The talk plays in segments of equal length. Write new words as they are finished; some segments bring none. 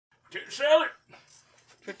Potato salad.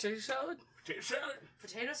 Potato salad? Potato salad.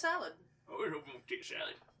 Potato salad. Oh, we're hoping for potato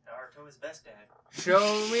salad. Naruto is best, Dad.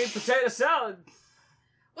 Show me potato salad.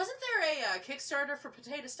 Wasn't there a Kickstarter for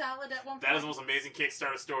potato salad at one point? That is the most amazing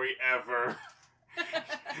Kickstarter story ever.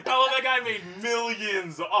 Oh, that guy made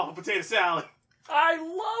millions off of potato salad. I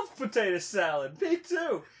love potato salad. Me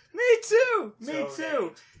too. Me too. Me So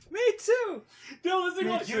too. Me too. No, this thing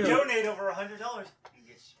Me was... You too. donate over $100, you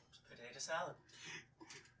get potato salad.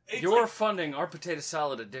 It's You're like- funding our potato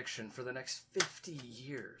salad addiction for the next 50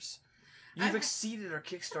 years. You've I'm- exceeded our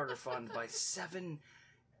Kickstarter fund by $7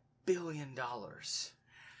 billion.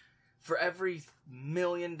 For every $1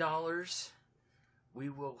 million, we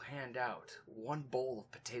will hand out one bowl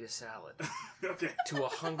of potato salad Okay. to a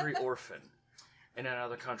hungry orphan in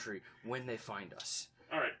another country when they find us.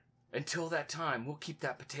 Alright. Until that time, we'll keep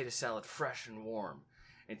that potato salad fresh and warm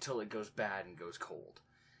until it goes bad and goes cold.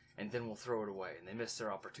 And then we'll throw it away, and they miss their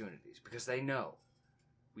opportunities because they know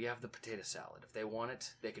we have the potato salad. If they want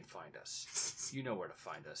it, they can find us. You know where to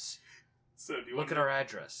find us. So, do you Look want at our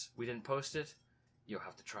address. We didn't post it. You'll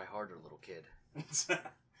have to try harder, little kid. So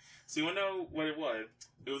you want to know what it was?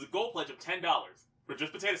 It was a gold pledge of $10 for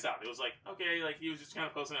just potato salad. It was like, okay, like he was just kind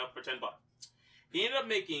of posting it up for $10. He ended up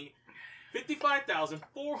making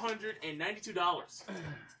 $55,492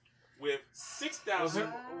 with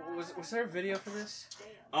 6,000. Was there a video for this?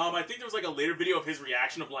 I think there was like a later video of his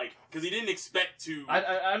reaction of like, because he didn't expect to.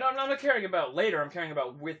 I'm not caring about later. I'm caring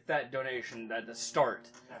about with that donation at the start.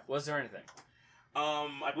 Was there anything?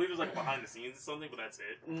 I believe it was like behind the scenes or something, but that's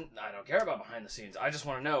it. I don't care about behind the scenes. I just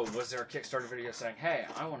want to know, was there a Kickstarter video saying, hey,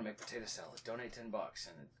 I want to make potato salad, donate $10, and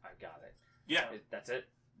I got it. Yeah. That's it?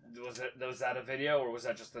 Was that a video, or was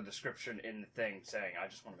that just the description in the thing saying, I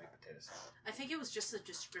just want to make potato salad? I think it was just a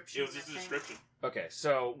description. It was just a description. Okay,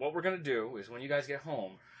 so what we're going to do is when you guys get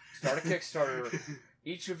home, start a Kickstarter,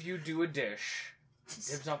 each of you do a dish,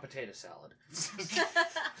 dibs on potato salad.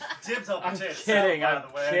 Dibs on I'm potato kidding, salad, by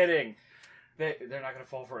the way. I'm kidding. They're not going to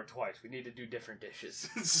fall for it twice. We need to do different dishes.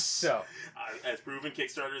 So, As proven,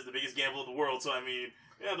 Kickstarter is the biggest gamble of the world, so I mean,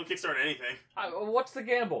 yeah, they'll Kickstarter anything. what's the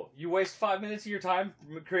gamble? You waste 5 minutes of your time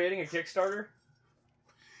creating a Kickstarter?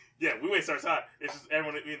 Yeah, we waste our time. It's just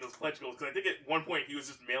everyone made those pledge goals, because I think at one point he was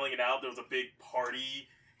just mailing it out. There was a big party.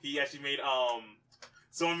 He actually made,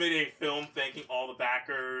 someone made a film thanking all the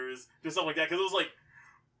backers, just stuff like that, because it was like,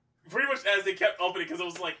 pretty much as they kept upping it, because it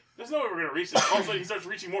was like, there's no way we're going to reach this. All of a sudden he starts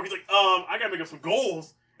reaching more. He's like, I got to make up some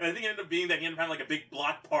goals. And I think it ended up being that he ended up having like a big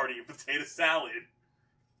block party of potato salad.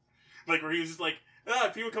 Like, where he was just like,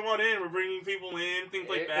 people come on in, we're bringing people in, things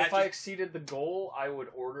like that. If I exceeded the goal, I would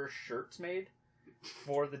order shirts made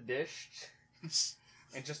for the dish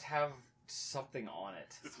and just have something on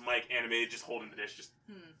it. It's Mike animated, just holding the dish, just...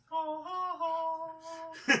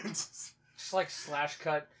 Just like slash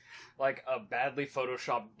cut, like a badly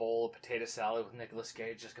photoshopped bowl of potato salad with Nicolas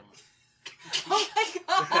Cage just going... Oh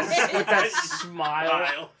my with that god!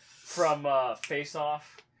 smile from Face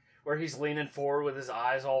Off, where he's leaning forward with his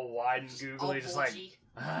eyes all wide and googly, All just bulgy.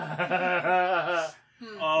 like...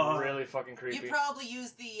 really fucking creepy. You probably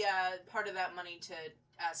use the part of that money to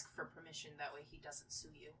ask for permission. That way he doesn't sue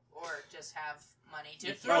you, or just have money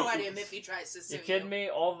to throw at him if he tries to sue you. You kidding me?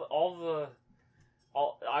 I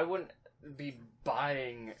wouldn't be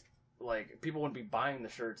buying. Like, people wouldn't be buying the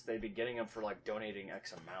shirts, they'd be getting them for, like, donating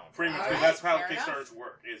X amount. Pretty much, Alright, that's how fair Kickstarters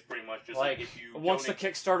work, is pretty much just like, if you once donate... the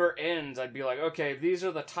Kickstarter ends, I'd be like, okay, these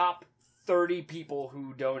are the top 30 people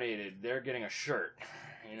who donated. They're getting a shirt.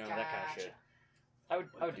 You know, that kind of Gotcha. shit. I would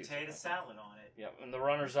do Potato salad on it. Yeah, and the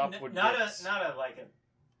runners-up would not get...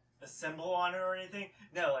 a symbol on it or anything.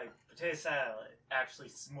 No, like potato salad actually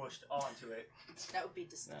smushed onto it. That would be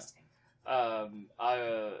disgusting.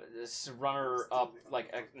 This runner-up,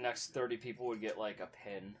 like, next 30 people would get, like, a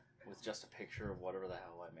pin with just a picture of whatever the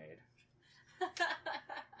hell I made.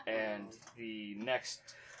 And the next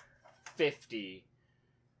 50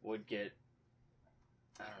 would get,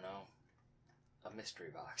 I don't know, a mystery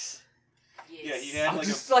box. Yes. Yeah, he had I'll like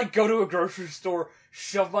just, like, go to a grocery store,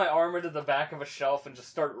 shove my arm into the back of a shelf, and just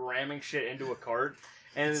start ramming shit into a cart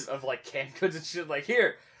and of, like, canned goods and shit. Like,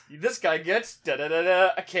 here, this guy gets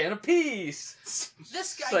a can of peas.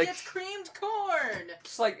 This guy like- gets creamed corn.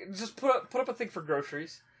 Just put up a thing for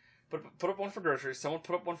groceries. Put up one for groceries. Someone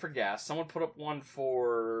put up one for gas. Someone put up one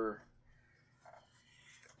for,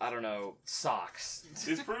 I don't know, socks.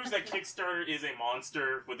 This proves that Kickstarter is a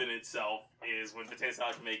monster within itself, is when potato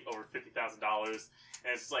salad can make over $50,000. And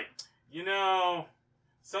it's just like, you know,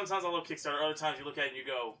 sometimes I love Kickstarter, other times you look at it and you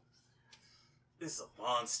go, this is a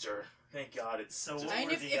monster. Thank God it's So just... what And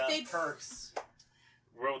were if the they'd- perks?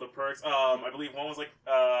 What were the perks? I believe one was like,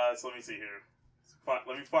 so let me see here.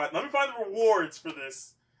 Let me find the rewards for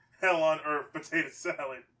this hell on earth potato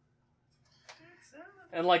salad.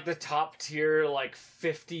 And like the top tier, like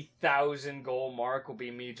 50,000 goal mark will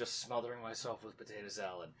be me just smothering myself with potato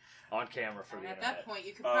salad on camera for And the at internet. that point,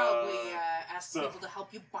 you could probably ask so- people to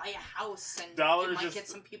help you buy a house, and Dollar you might just- get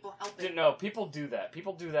some people helping. No, people do that.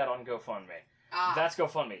 People do that on GoFundMe. Ah, That's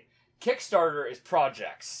GoFundMe. Kickstarter is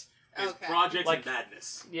projects. It's okay. Projects Like- and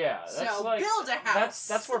Madness. Yeah, that's So, like build a house.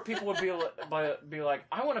 That's where people would be like,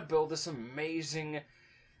 I want to build this amazing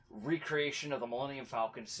recreation of the Millennium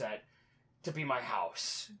Falcon set to be my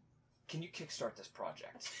house. Can you kickstart this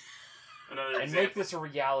project Another and example. make this a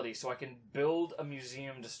reality so I can build a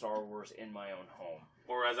museum to Star Wars in my own home?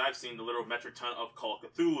 Or as I've seen, the literal metric ton of Call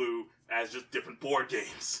of Cthulhu as just different board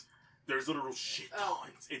games. There's literal shit Oh,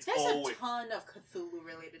 tons. It's There's always... a ton of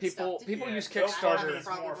Cthulhu-related People- stuff. people Did you- use I have a Kickstarter is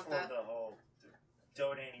problem more with for that. the whole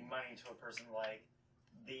donating money to a person like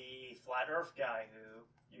the Flat Earth guy who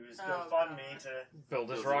used Oh, GoFundMe God. to Build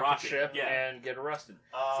his Build a rocket rocket, ship yeah. and get arrested.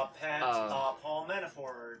 Paul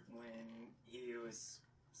Manafort when he was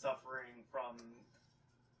suffering from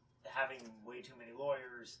having way too many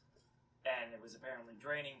lawyers and it was apparently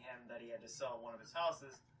draining him that he had to sell one of his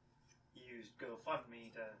houses. He used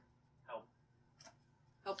GoFundMe to help.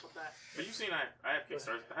 Help with that. But you've seen I have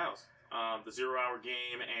Kickstarters at the house. The 0 Hour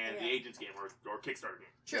game and the Yeah. Agents game or Kickstarter game.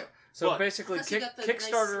 True. So But- basically, Plus, you got the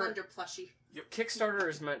Kickstarter. nice slender plushie. Kickstarter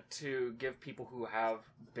is meant to give people who have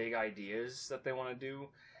big ideas that they want to do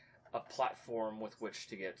a platform with which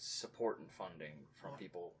to get support and funding from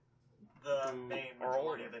people. The Who main are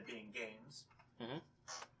majority older. of it being games.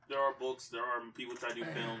 There are books, there are people who try to do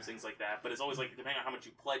films, things like that. But it's always like, depending on how much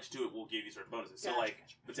you pledge to it, we'll give you certain bonuses. So Gotcha, like,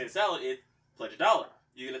 gotcha. potato salad, it pledge $1.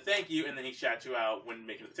 You get a thank you, and then he shouts you out when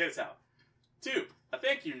making the potato salad. 2, a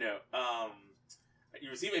thank you note. You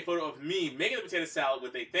receive a photo of me making the potato salad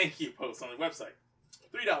with a thank you post on the website.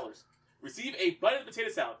 $3. Receive a bite of the potato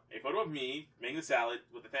salad, a photo of me making the salad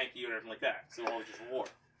with a thank you and everything like that. So all just reward.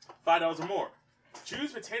 $5 or more.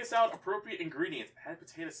 Choose potato salad appropriate ingredients. Add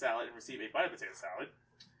potato salad and receive a bite of potato salad.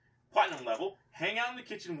 Platinum level. Hang out in the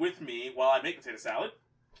kitchen with me while I make potato salad.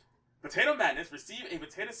 Potato Madness. Receive a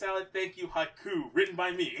potato salad thank you haiku written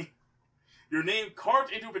by me. Your name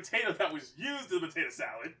carved into a potato that was used in the potato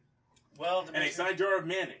salad. Well, And a Dimitri, side jar of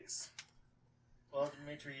mayonnaise.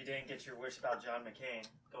 you didn't get your wish about John McCain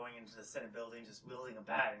going into the Senate building, just wielding a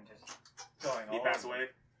bat and just going He all passed over. away.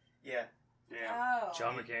 Yeah. Yeah. Oh.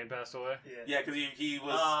 John McCain passed away. Yeah. Yeah, because he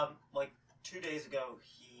was... Like 2 days ago,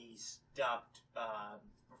 he stopped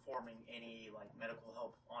performing any like medical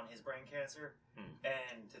help on his brain cancer,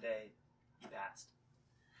 and today he passed.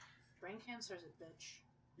 Brain cancer's a bitch.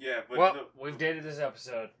 yeah, but... Well, we've dated this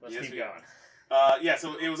episode. Let's Yes, keep we going. yeah,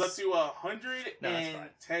 so it was up to No, that's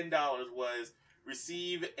 $110 was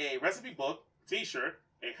receive a recipe book, t-shirt,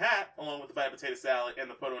 a hat, along with the bite of potato salad, and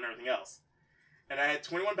the photo and everything else. And I had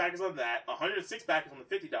 21 backers on that, 106 backers on the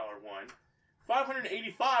 $50 one,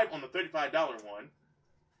 585 on the $35 one,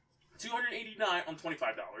 289 on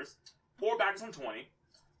 $25, 4 backers on 20,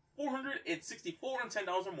 464 on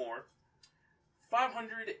 $10 or more,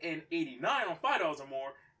 589 on $5 or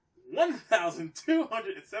more,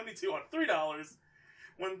 1,272 on $3,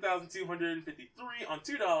 1,253 on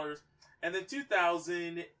 $2, and then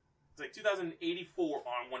 2,084 on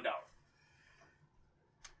 $1.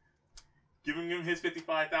 Giving him his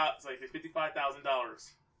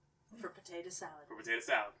 $55,000 For potato salad. for potato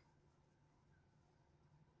salad.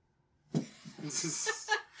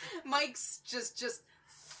 Mike's just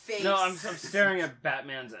face. No, I'm staring at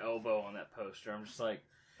Batman's elbow on that poster. I'm just like,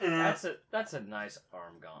 that's a nice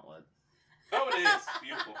arm gauntlet. Oh, it is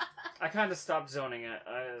beautiful. I kind of stopped zoning out.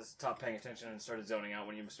 I stopped paying attention and started zoning out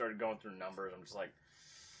when you started going through numbers. I'm just like,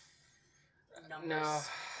 Numbers.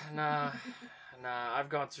 nah. I've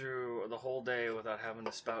gone through the whole day without having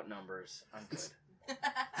to spout numbers. I'm good. I'm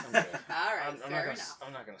good. All right, I'm fair not gonna, enough.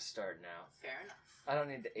 I'm not gonna start now. Fair enough. I don't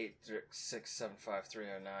need the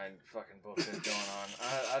 8675309 fucking bullshit going on.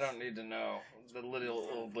 I don't need to know. The little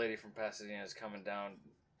old lady from Pasadena is coming down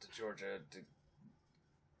to Georgia to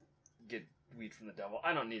get weed from the devil.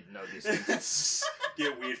 I don't need to know these things.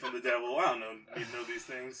 Get weed from the devil. I don't know. Need to know these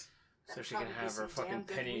things. So she can Probably have her some fucking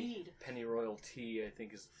damn good weed. penny royal tea, I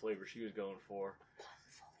think is the flavor she was going for.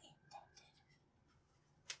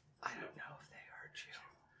 I don't know if they hurt you.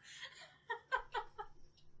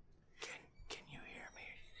 Can you hear me?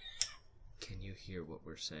 Can you hear what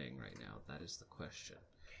we're saying right now? That is the question.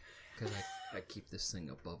 Because I keep this thing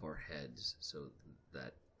above our heads so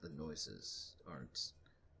that the noises aren't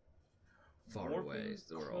far away.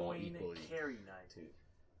 So we're all equally. Carry night.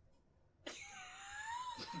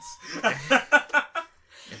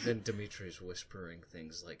 And then Dimitri's whispering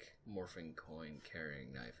things like morphing coin,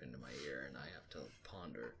 carrying knife into my ear, and I have to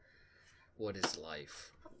ponder, what is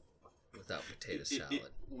life without potato salad?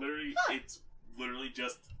 It's literally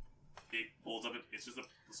just, it folds up, it's just a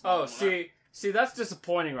small Oh, see, that's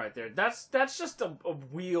disappointing right there. That's just a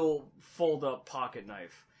wheel fold-up pocket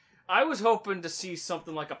knife. I was hoping to see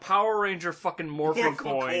something like a Power Ranger fucking morphing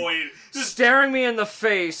coin staring me in the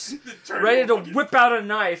face, ready to whip out a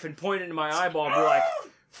knife and point it into my eyeball and be like,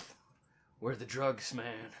 "Where are the drugs,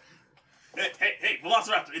 man?" Hey,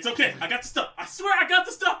 Velociraptor, it's okay. I got the stuff. I swear I got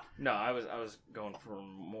the stuff. No, I was going for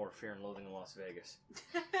more Fear and Loathing in Las Vegas.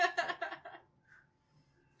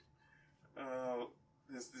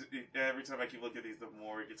 Every time I keep looking at these, the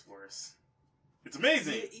more it gets worse. It's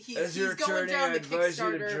amazing. As you're going turning, down I the advise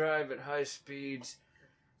you to Kickstarter. drive at high speeds.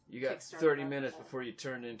 You got Kickstarter 30 rabbit minutes hole. before you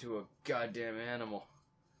turn into a goddamn animal.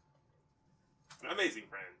 Amazing,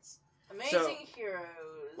 friends. Amazing heroes.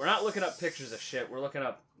 We're not looking up pictures of shit. We're looking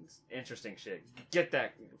up interesting shit. Get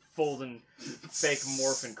that folding fake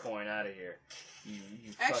morphin coin out of here. You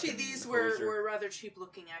Actually, fucking these hoser. were rather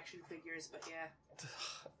cheap-looking action figures, but yeah.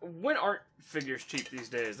 When aren't figures cheap these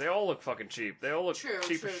days? They all look fucking cheap. They all look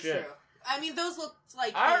cheap as shit. I mean, those look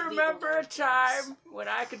like. I the remember older a time ones. when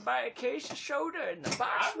I could buy a case of soda and the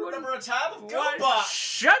box I wouldn't. remember a time of What? GoBot.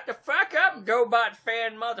 Shut the fuck up, GoBot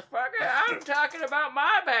fan motherfucker. I'm talking about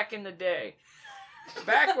my back in the day.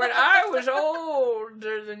 Back when I was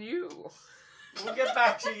older than you. We'll get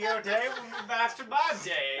back to your day. We'll get back to my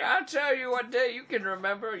day. I'll tell you what day you can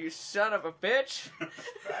remember, you son of a bitch.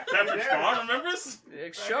 Pepperidge Farm, remembers?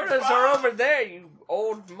 Sodas are over there, you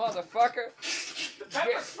old motherfucker. The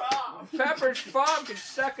Pepperidge Farm. Pepperidge Farm can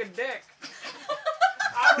suck a dick.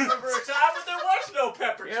 I remember a time when there was no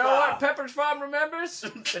Pepperidge Farm. You know what Pepperidge Farm remembers?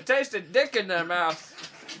 The taste of dick in their mouth.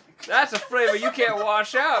 That's a flavor you can't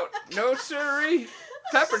wash out. No siree.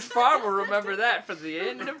 Pepperidge Farm will remember that for the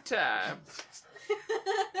end of time.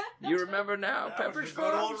 You remember now, That was Pepperidge the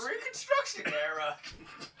good old Farm? Reconstruction era.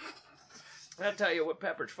 I'll tell you what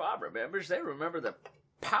Pepperidge Farm remembers. They remember the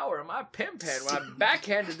power of my pimp hand when I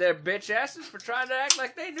backhanded their bitch asses for trying to act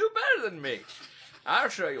like they knew better than me. I'll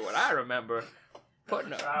show you what I remember.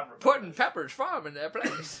 Putting Pepperidge Farm in their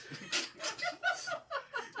place.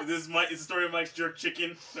 Is the story of Mike's jerk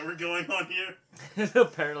chicken that we're going on here?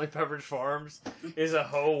 Apparently Pepperidge Farms is a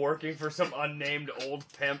hoe working for some unnamed old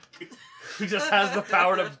pimp who just has the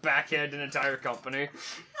power to backhand an entire company.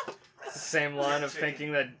 It's the same line of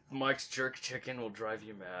thinking that Mike's jerk chicken will drive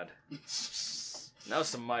you mad. That was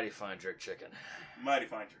some mighty fine jerk chicken. Mighty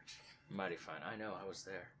fine jerk chicken. Mighty fine. I know, I was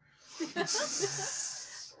there.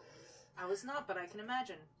 I was not, but I can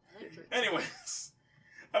imagine. I like jerky. Anyways,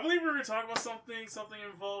 I believe we were talking about something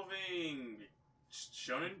involving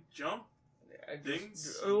Shonen Jump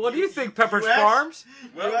things. What do you think, Pepperidge US? Farms?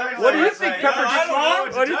 Well, What do you That's think, right. Pepperidge I don't know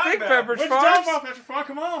Farms? What do you you're think, talking about. Pepperidge What you talking Farms? about, Patrick Farm?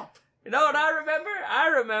 Come on. You know what I remember? I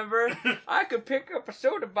remember I could pick up a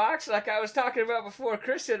soda box like I was talking about before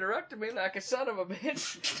Chris interrupted me like a son of a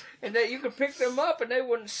bitch. And that you could pick them up and they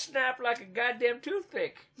wouldn't snap like a goddamn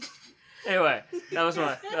toothpick. Anyway, that's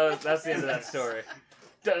the end of that story.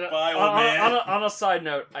 Bye, old man. On a side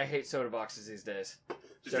note, I hate soda boxes these days.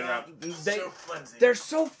 Just get out. So flimsy. They're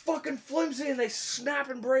so fucking flimsy and they snap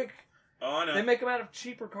and break. Oh, I know. They make them out of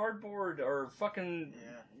cheaper cardboard or fucking...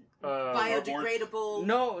 Biodegradable.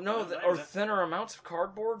 or thinner amounts of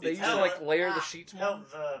cardboard. They It's usually hell- layer the sheets more. Hell,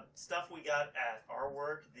 the stuff we got at our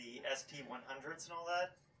work, the SP100s and all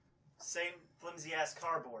that, same flimsy ass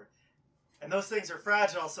cardboard. And those things are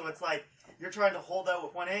fragile, so it's like you're trying to hold out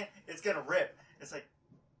with one hand, it's gonna rip. It's like,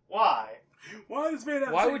 why? Why is made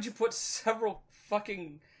out? Why would you put several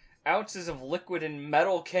fucking ounces of liquid in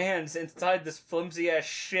metal cans inside this flimsy ass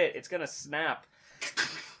shit? It's gonna snap.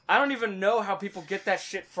 I don't even know how people get that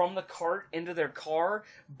shit from the cart into their car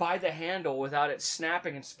by the handle without it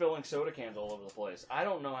snapping and spilling soda cans all over the place. I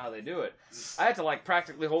don't know how they do it. I had to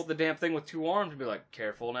practically hold the damn thing with two arms and be like,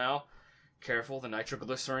 careful now. Careful, the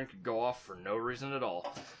nitroglycerin could go off for no reason at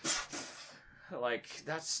all.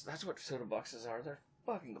 That's what soda boxes are. They're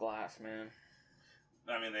fucking glass, man.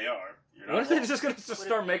 I mean, they are. You're What not if they're wrong. just gonna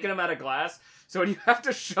start making them out of glass? So when you have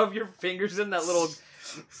to shove your fingers in that little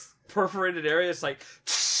perforated area, it's like,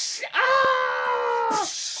 ah!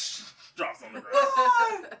 Drops on the ground.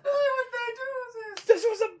 Why would they do this? This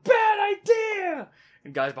was a bad idea.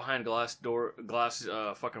 And guys behind glass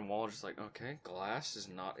fucking wall are just like, okay, glass is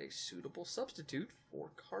not a suitable substitute for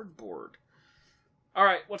cardboard. All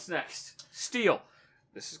right, what's next? Steel.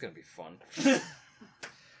 This is gonna be fun.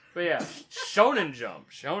 But yeah, Shonen Jump.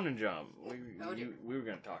 We were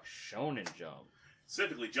gonna talk Shonen Jump.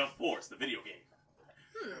 Specifically, Jump Force, the video game.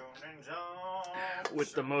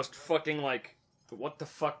 with the most fucking, like, what the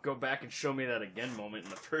fuck, go back and show me that again moment in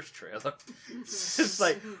the first trailer. It's just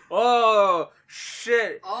like, oh,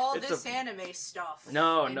 shit. All It's this anime stuff.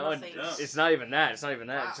 No, in no, the face. it's not even that. It's not even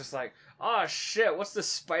that. Wow. It's just like, oh shit, what's this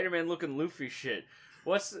Spider-Man looking Luffy shit?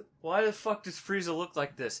 Why the fuck does Frieza look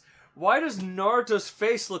like this? Why does Naruto's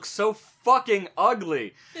face look so fucking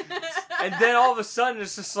ugly? And then all of a sudden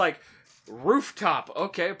it's just like, rooftop,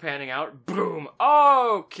 okay, panning out, boom,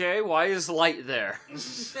 okay, why is light there?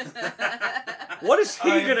 What is he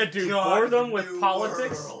gonna do, bore them with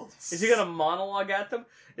politics? Is he gonna monologue at them?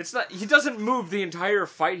 It's not, he doesn't move the entire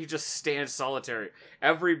fight, he just stands solitary.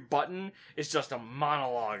 Every button is just a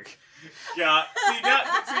monologue. Yeah,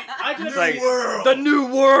 I can It's like, the new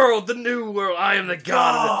world, I am the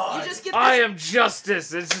god. You just get I this- am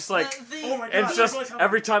justice. It's just like, Oh my god! and it's just I realize how-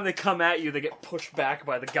 every time they come at you, they get pushed back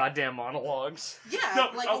by the goddamn monologues. Yeah, No,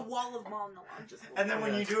 like oh. a wall of monologue. Just And then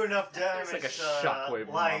when you do enough damage, It's like a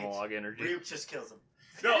shockwave light, monologue energy. Ryuk just kills him.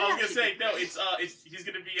 No, I was gonna say no. It's he's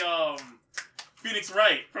gonna be Phoenix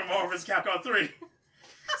Wright from Marvel vs. Capcom 3.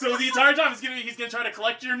 So the entire time he's gonna try to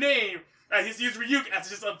collect your name. He's used Ryuk as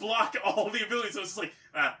just to block all the abilities. So it's just like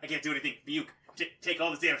I can't do anything. Ryuk, take all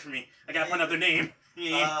this damage from me. I gotta find out their name.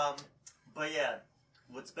 But yeah,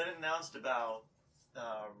 what's been announced about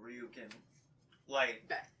Ryuk and Light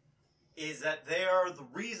is that they are the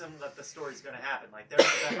reason that the story's going to happen. Like, they're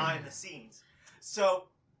behind the scenes. So,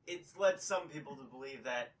 it's led some people to believe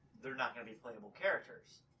that they're not going to be playable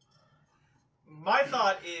characters. My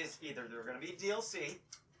thought is either they're going to be DLC,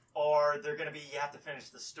 or they're going to be, you have to finish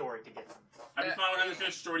the story to get them. I'd be fine with having to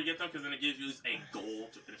finish the story to get them, because then it gives you at least a goal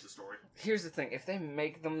to finish the story. Here's the thing, if they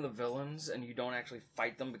make them the villains and you don't actually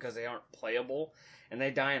fight them because they aren't playable, and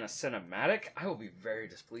they die in a cinematic, I will be very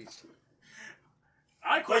displeased.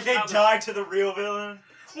 I Like, question they how die to the real villain?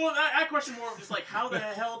 Well, I question more of just like how the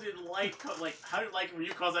hell did Light how did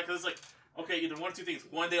Ryuk cause that? Because it's like, okay, either one or two things.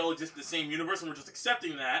 One, they all exist in the same universe, and we're just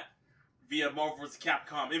accepting that via Marvel vs.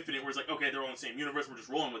 Capcom Infinite, where it's like, okay, they're all in the same universe, we're just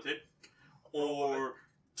rolling with it. Or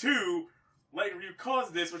two, Light and Ryuk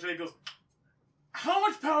caused this, which then goes, how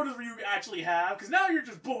much power does Ryuk actually have? Because now you're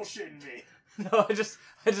just bullshitting me. No, I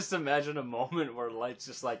just imagine a moment where Light's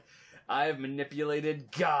just like, I have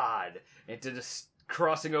manipulated God into just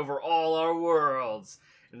crossing over all our worlds.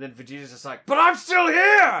 And then Vegeta's just like, but I'm still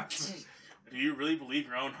here! Do you really believe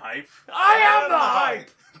your own hype? I am the hype!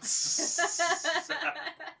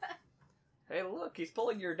 Hey, look, he's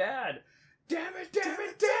pulling your dad. Damn it, damn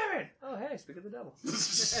it, damn it! Oh, hey, speak of the devil.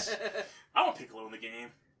 I want Piccolo in the game.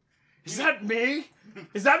 Is that me?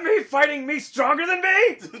 Is that me fighting me stronger than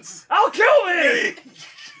me? I'll kill me!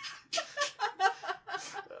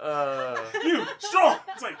 You, strong!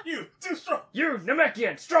 It's like, you, too strong! You,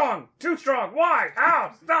 Namekian, strong! Too strong! Why?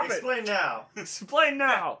 How? Stop it! Explain now. Explain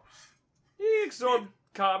now! He absorbed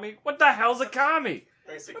Kami. What the hell's a Kami?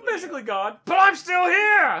 I'm basically God, but I'm still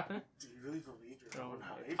here! Do you really believe your own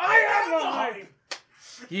hype? I am the hype!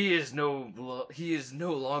 He is no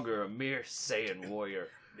longer a mere Saiyan warrior.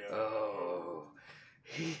 No. Oh,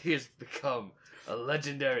 he has become a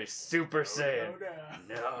legendary Super Saiyan.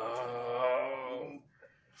 No.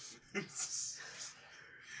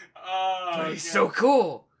 But he's so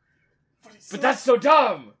cool. But that's so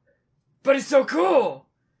dumb. But he's so cool.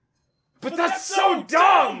 But that's so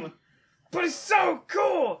dumb. But he's so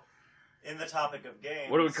cool. In the topic of games...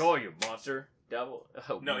 What do we call you, monster? Devil?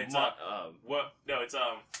 No, it's what? No, it's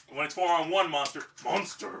when it's 4-on-1 monster.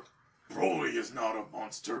 Monster. Broly is not a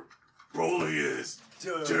monster. Broly is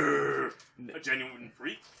a genuine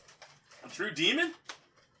freak. A true demon.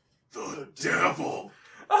 The devil.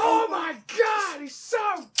 Oh my god, he's so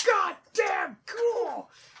goddamn cool!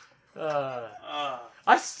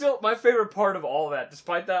 My favorite part of all that,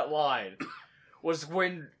 despite that line, was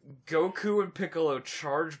when Goku and Piccolo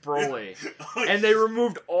charged Broly, and they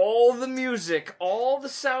removed all the music, all the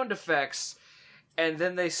sound effects, and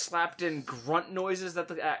then they slapped in grunt noises that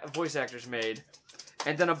the voice actors made,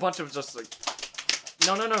 and then a bunch of just like,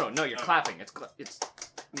 no, you're clapping.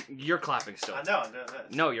 You're clapping still. I know, I'm doing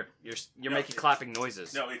this. No, you're making clapping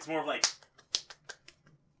noises. No, it's more of like,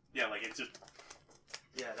 yeah, like it's just,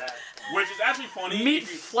 Yeah, that. which is actually funny. Meat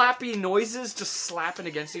flappy noises just slapping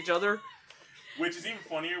against each other. Which is even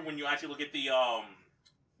funnier when you actually look at the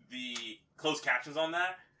closed captions on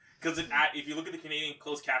that. Because if you look at the Canadian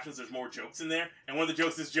closed captions, there's more jokes in there. And one of the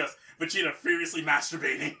jokes is just Vegeta furiously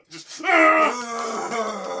masturbating. Just,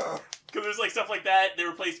 because there's like stuff like that. They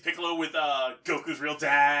replaced Piccolo with Goku's real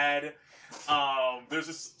dad. There's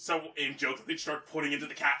just some in jokes that they start putting into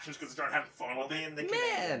the captions because they start having fun with it. In the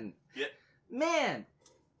Canadian. Man,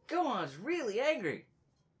 Gohan's really angry.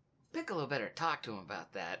 Piccolo better talk to him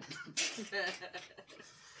about that.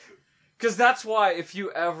 Because that's why if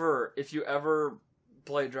you ever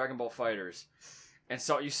play Dragon Ball Fighters, and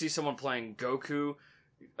so you see someone playing Goku,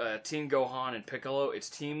 Team Gohan, and Piccolo, it's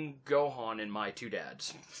Team Gohan and my two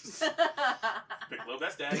dads. Piccolo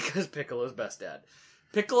best dad. Because Piccolo's best dad.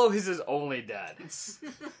 Piccolo is his only dad.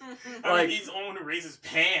 I mean, he's the one who raises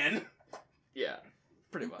Pan. Yeah,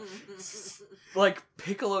 pretty much. Like,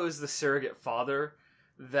 Piccolo is the surrogate father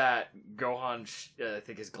that Gohan, I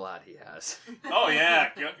think, is glad he has. Oh, yeah.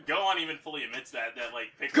 Gohan even fully admits that like,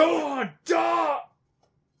 Piccolo... Gohan, duh!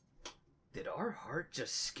 Did our heart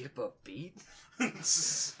just skip a beat?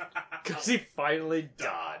 Because he finally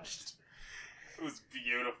dodged. It was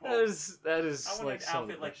beautiful. That is I want like an some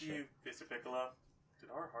outfit like shit. you, Mr. Piccolo. Did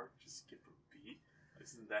our heart just skip a beat?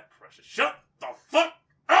 Isn't that precious? Shut the fuck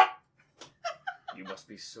up! You must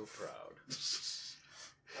be so proud.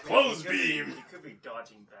 Close he beam! He could be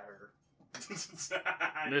dodging better.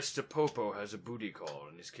 Mr. Popo has a booty call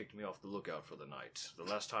and he's kicked me off the lookout for the night. The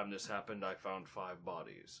last time this happened, I found 5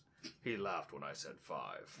 bodies. He laughed when I said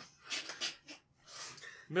 5.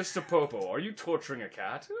 Mr. Popo, are you torturing a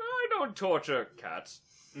cat? I don't torture cats.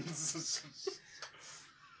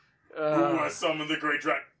 Ooh, I summoned the great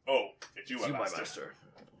dragon. Oh, it's you, You, my my master. master.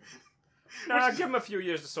 Nah, give him a few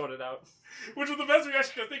years to sort it out. Which was the best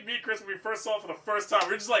reaction, because I think me and Chris, when we first saw it for the first time,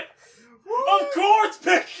 we were just like, of course,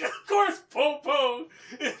 of course, Popo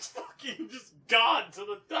is fucking just gone to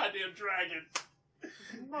the goddamn dragon.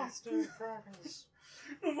 Master dragons.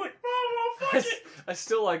 I'm like, oh, well, fuck it. I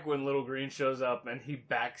still like when Little Green shows up and he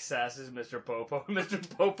backsasses Mr. Popo. Mr.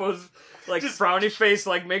 Popo's like Just- frowny face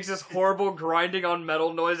like makes this horrible grinding on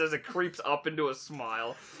metal noise as it creeps up into a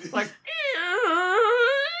smile. Like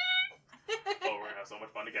Oh, we're gonna have so much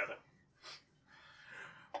fun together.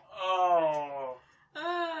 Oh.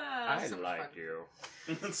 I so much like fun. you.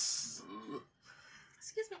 Excuse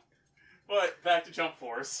me. But back to Jump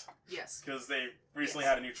Force, Yes. because they recently Yes.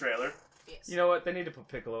 had a new trailer. Yes. You know what? They need to put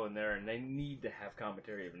Piccolo in there and they need to have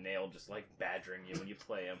commentary of Nail just like badgering you when you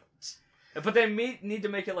play him. But they need to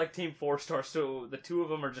make it like Team 4-Star so the two of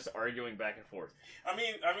them are just arguing back and forth. I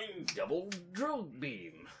mean, Double drill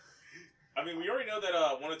beam. we already know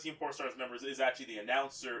that one of Team 4-Star's members is actually the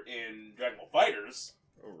announcer in Dragon Ball Fighters.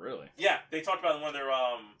 Oh, really? Yeah, they talked about in one of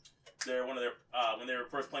their when they were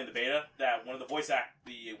first playing the beta that one of the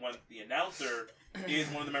the announcer is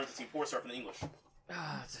one of the members of Team 4-Star from the English.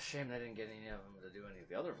 Ah, it's a shame they didn't get any of them to do any of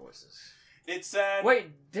the other voices. It's sad.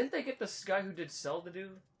 Wait, didn't they get this guy who did Cell to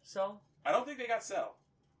do Cell? I don't think they got Cell.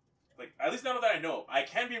 Like, at least none that I know of. I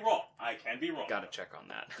can be wrong. Gotta check on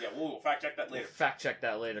that. Yeah, we'll fact check that We'll later. fact check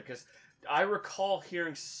that later, because I recall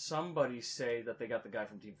hearing somebody say that they got the guy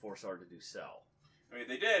from Team 4-Star to do Cell. I mean, if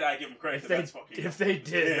they did, I give them credit. If they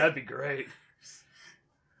did, Yeah. that'd be great.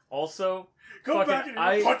 Also, Go fucking back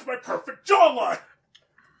and you punch my perfect jawline!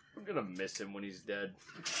 I'm gonna miss him when he's dead.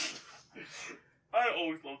 I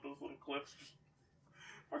always love those little clips.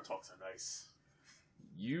 Our talks are nice.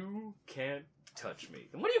 You can't touch me.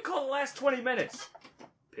 Then what do you call the last 20 minutes?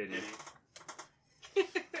 Pity.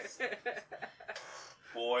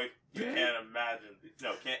 Boy, you can't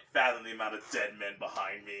fathom the amount of dead men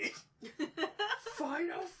behind me.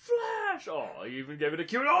 Final Flash! Oh, you even gave it a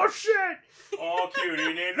cute. Oh shit! Oh,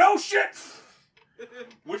 cutie, no shit!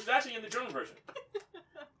 Which is actually in the German version.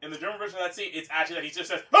 In the German version of that scene, it's actually that he just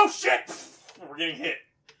says, "Oh shit!" when we're getting hit.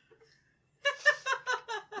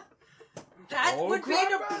 That Oh, would be an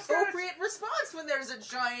crap, bastards! appropriate response when there's a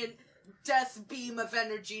giant death beam of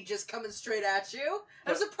energy just coming straight at you.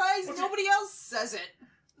 I'm surprised What's nobody else says it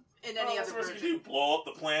in any other What's he version. do? Blow up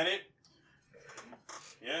the planet?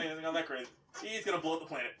 Yeah, he hasn't gone that crazy. He's gonna blow up the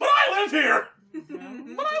planet. But I live here!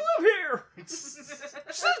 But I live here!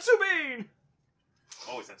 Sensu Bean!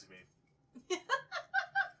 Always sense me.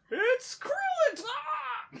 It's Krillin!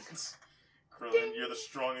 Ah! Krillin, you're the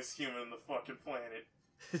strongest human on the fucking planet.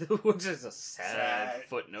 Which is a sad Sad.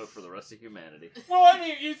 footnote for the rest of humanity. Well, I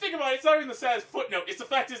mean, you think about it, it's not even the saddest footnote. It's the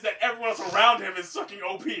fact is that everyone else around him is sucking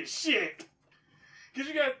OP as shit. Because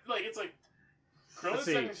you got, like, it's like, Let's Krillin's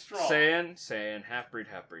see. second strong. Saiyan,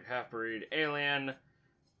 half-breed, alien,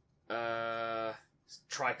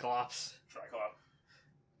 Triclops. Triclops.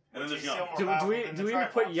 And then Which there's is still Yamcha. more Do powerful we than the even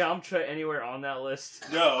put Triclops. Yamcha anywhere on that list?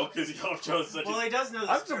 No, because Yamcha's such Well, a... he does know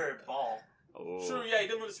the I'm spirit ball. Oh. True, yeah, he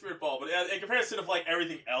did win the Spirit Ball, but in comparison of, like,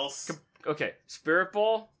 everything else... Okay, Spirit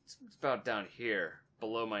Ball, it's about down here,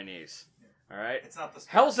 below my knees. Alright? It's not the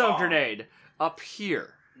spirit Hell Zone bomb. Grenade, up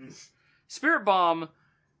here. Spirit Bomb,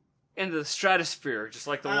 into the stratosphere, just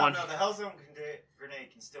like the No, one... no, the Hellzone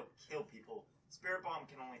grenade can still kill people. Spirit bomb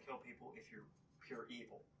can only kill people if you're pure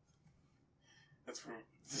evil. That's for...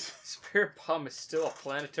 Spirit Bomb is still a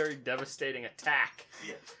planetary devastating attack.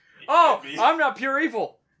 Yeah. Oh, I'm not pure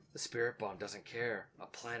evil. The Spirit Bomb doesn't care. A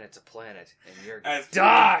planet's a planet, and you're gonna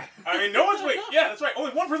die. I mean, no one's... Wait, yeah, that's right.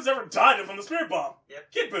 Only one person's ever died from the Spirit Bomb.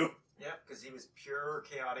 Yep. Kid Buu. Yep, because he was pure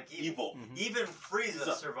chaotic evil. Evil. Even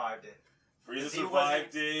Frieza survived it. Frieza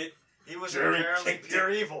survived it. He was Jiren apparently kicked pure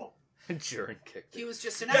evil. Jiren kicked it. He was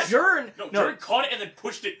just an Yeah, asshole. Jiren caught it and then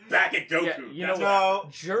pushed it back at Goku. Yeah, you know No,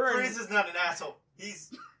 Jiren... Frieza's not an asshole.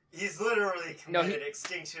 He's literally committed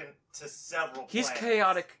extinction to several He's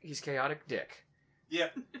planets. He's chaotic dick. Yeah.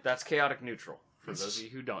 That's chaotic neutral. For those of you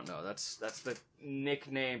who don't know, that's the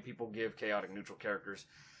nickname people give chaotic neutral characters,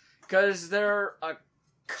 because they're a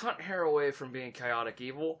cunt hair away from being chaotic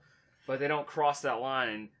evil, but they don't cross that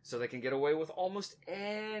line, so they can get away with almost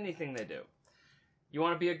anything they do. You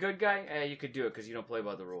want to be a good guy? You could do it because you don't play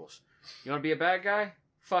by the rules. You want to be a bad guy?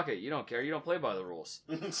 Fuck it, you don't care. You don't play by the rules.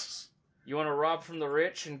 You want to rob from the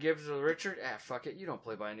rich and give to the richer? Fuck it, you don't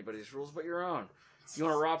play by anybody's rules but your own. You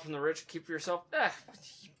want to rob from the rich and keep for yourself?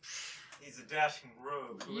 He's a dashing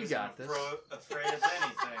rogue who You isn't got this. afraid of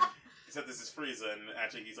anything. Except this is Frieza, and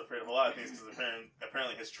actually he's afraid of a lot of things, because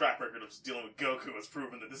apparently his track record of just dealing with Goku has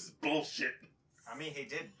proven that this is bullshit. I mean, he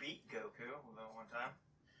did beat Goku that one time.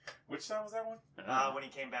 Which time was that one? When he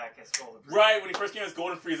came back as Golden Frieza. Right, when he first came as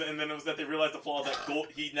Golden Frieza, and then it was that they realized the flaw that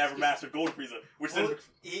he never mastered Golden Frieza, which Well, then...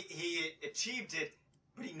 he achieved it,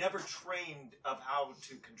 but he never trained of how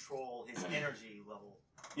to control his energy level.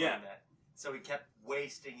 Yeah. on that. So he kept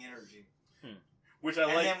wasting energy. Which I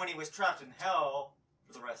And like... then when he was trapped in hell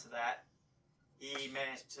for the rest of that, he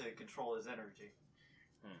managed to control his energy.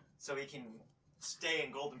 So he can stay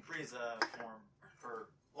in Golden Frieza form for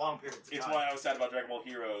long periods of time. It's why I was sad about Dragon Ball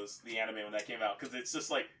Heroes, the anime, when that came out, because it's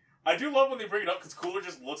just like... I do love when they bring it up, because Cooler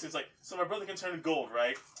just looks and it's like, so my brother can turn gold,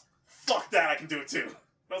 right? Fuck that, I can do it too. And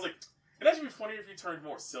I was like, it'd actually be funnier if you turned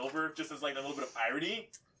more silver, just as like a little bit of irony.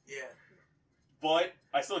 Yeah. But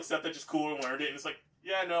I still accept that just Cooler learned it, and it's like,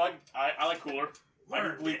 yeah, no, I like Cooler.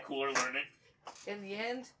 I believe Cooler learned it. In the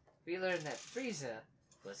end, we learned that Frieza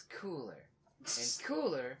was cooler, and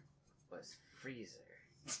Cooler was Freezer.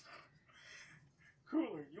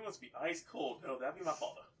 Cooler, you must be ice cold. No, that'd be my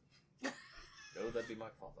father. No, that'd be my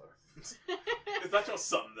father. Is that your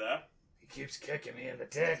son there? He keeps kicking me in the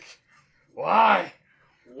dick. Why?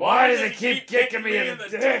 Why does he keep kicking me in the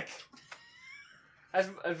dick?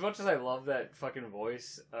 As much as I love that fucking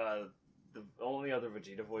voice, the only other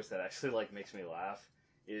Vegeta voice that actually like makes me laugh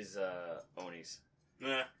is Oni's.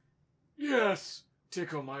 Nah. Yes,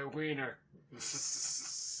 tickle my wiener. I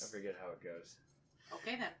forget how it goes.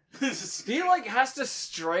 Okay then. He like has to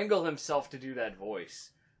strangle himself to do that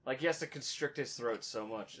voice. Like he has to constrict his throat so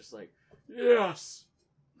much, just like yes.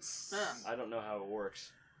 I don't know how it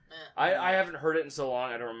works. I haven't heard it in so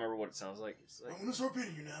long. I don't remember what it sounds like. It's like I'm gonna start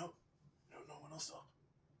beating you now. No one else stop.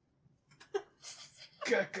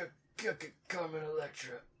 Carmen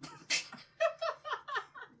Electra.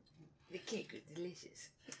 The cake was delicious.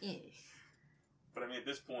 But I mean, at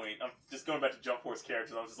this point, I'm just going back to Jump Force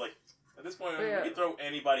characters. I was just like, at this point, Yeah. we can throw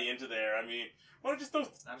anybody into there. I mean, why don't just throw...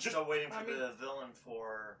 I'm still waiting for the villain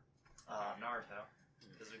for Naruto.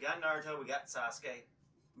 Because we got Naruto, we got Sasuke.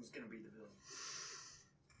 Who's going to be the villain?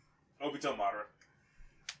 Obito Madara.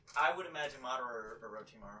 I would imagine Madara or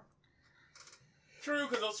Orochimaru. True,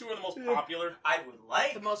 because those two are the most popular. I would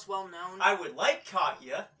like... The most well-known. I would like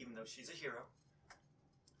Kaguya, even though she's a hero.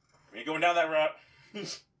 We ain't going down that route.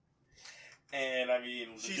 And, I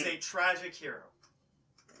mean... She's a tragic hero.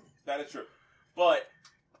 That is true. But,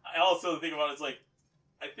 I also think about it, it's like,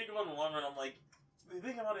 I think about it in the long run, I'm like, the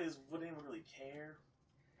thing about it is, would anyone really care?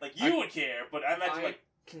 Like, you would care, but I imagine, like...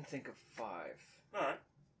 can think of 5. Alright.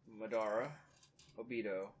 Madara,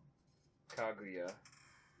 Obito, Kaguya,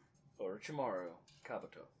 Orochimaru,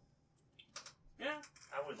 Kabuto. Yeah.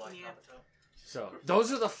 I would like Yeah. Kabuto. So,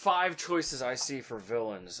 those are the 5 choices I see for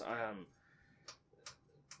villains.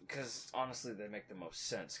 Because, honestly, they make the most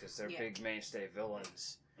sense, because they're big mainstay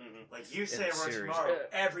villains. Mm-hmm. Like, you say the series. Orochimaru,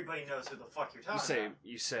 everybody knows who the fuck you're talking about.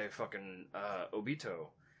 You say fucking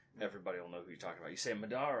Obito, everybody will know who you're talking about. You say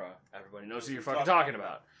Madara, everybody knows who you're fucking talking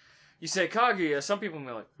about. You say Kaguya, some people will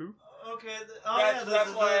be like, who? Okay,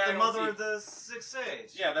 That's why I the don't mother see- of the Sixth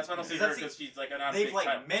Sage. Yeah, that's why I don't see her, because she's, like, an They've, big like,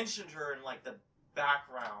 child. mentioned her in, like, the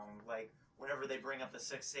background, like, whenever they bring up the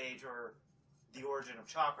Sixth Sage or the origin of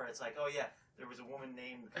chakra, it's like, oh yeah, there was a woman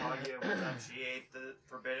named Kaguya one time, she ate the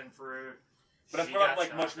forbidden fruit. But that's she brought got up,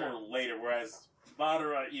 like, much chakra. more later, whereas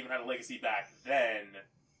Madara even had a legacy back then,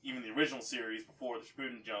 even the original series, before the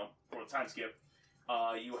Shippuden jump, or the time skip.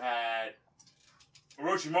 You had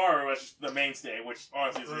Orochimaru as the mainstay, which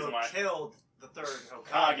honestly is the reason why... killed the third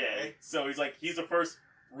Hokage. Kage. So he's the first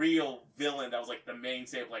real villain that was like the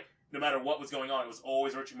mainstay of like no matter what was going on, it was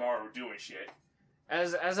always Orochimaru doing shit.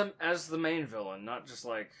 As the main villain, not just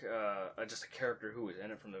like just a character who was in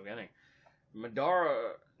it from the beginning.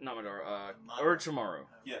 Orochimaru.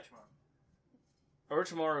 Yeah.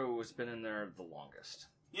 Orochimaru has been in there the longest.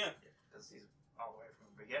 Yeah. Because he's all the way from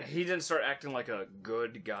the beginning. He didn't start acting like a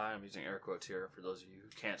good guy. I'm using air quotes here for those of you who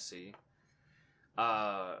can't see.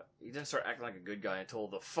 He didn't start acting like a good guy until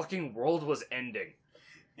the fucking world was ending.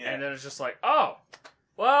 Yeah. And then it's just like, oh,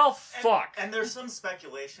 well, fuck. And there's some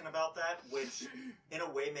speculation about that, which in a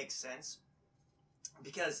way makes sense.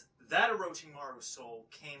 Because that Orochimaru soul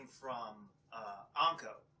came from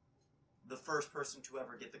Anko, the first person to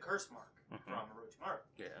ever get the curse mark from Orochimaru.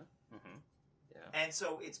 Yeah. Mm-hmm. Yeah. And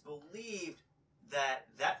so it's believed that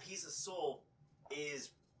that piece of soul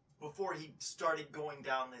is, before he started going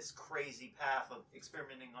down this crazy path of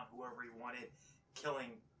experimenting on whoever he wanted,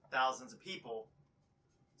 killing thousands of people,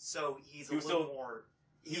 so he's a little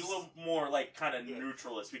more like kind of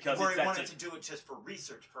neutralist because where it's he wanted to do it just for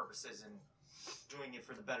research purposes and doing it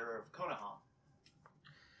for the better of Konoha.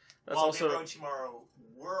 That's While also the Orochimaru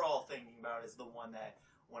we're all thinking about is the one that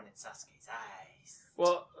wanted Sasuke's eyes.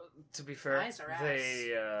 well. To be fair, Eyes are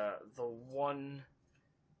they the one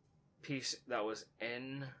piece that was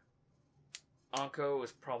in Anko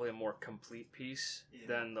was probably a more complete piece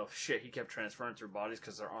than the shit he kept transferring through bodies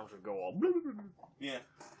because their arms would go all yeah.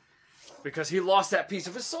 because he lost that piece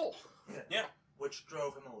of his soul. Yeah. Which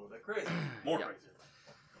drove him a little bit crazy. More Yeah. crazy.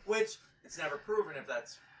 Which, it's never proven if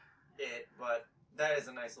that's it, but that is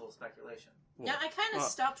a nice little speculation. Yeah, I kind of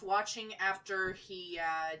stopped watching after he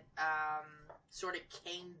sort of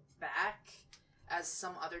came back as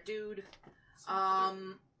some other dude.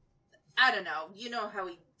 I don't know. You know how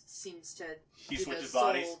he seems to He do switches the soul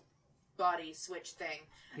bodies. body switch thing.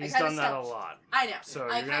 He's I kinda done that stopped- a lot. I know. So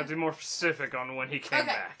I you're gonna have to be more specific on when he came Okay.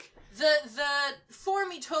 back. The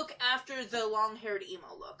form he took after the long-haired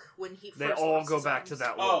emo look when he They first all lost go his back arms. to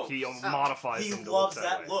that Oh. look. He modifies He them to loves look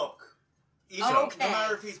that way. look. Even Okay. no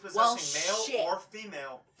matter if he's Well, possessing male shit. or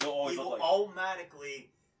female, He'll always he will look like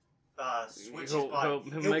automatically switch his body.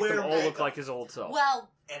 He'll He'll make wear them all look makeup like his old self.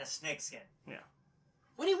 Well, and a snakeskin.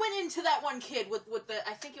 when he went into that one kid with the,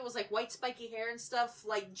 I think it was like white spiky hair and stuff,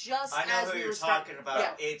 like just I know as who we you're were talking about.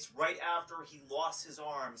 Yeah. It's right after he lost his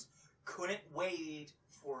arms, couldn't wait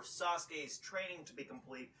for Sasuke's training to be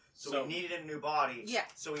complete, so he needed a new body. Yeah.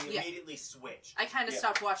 So he Yeah. immediately switched. I kind of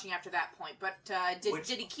stopped watching after that point, but did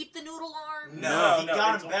he keep the noodle arms? No, he No,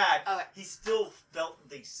 got it's him back. Okay. He still felt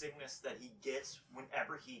the sickness that he gets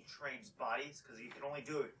whenever he trains bodies, because he can only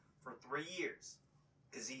do it for 3 years.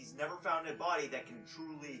 Because he's never found a body that can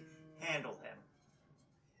truly handle him.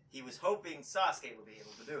 He was hoping Sasuke would be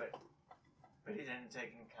able to do it, but he didn't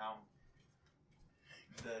take into account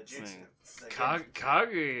the jutsu.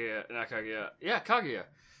 Kaguya, not Kaguya. Yeah, Kaguya.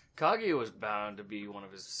 Kaguya was bound to be one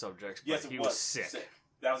of his subjects, but yes, he was sick.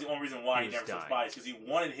 That was the only reason why he He never was switched dying. bodies because he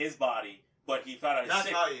wanted his body, but he found out Not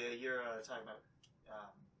sick. Kaguya, you're talking about.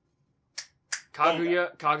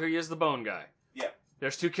 Kaguya is the bone guy. Yeah.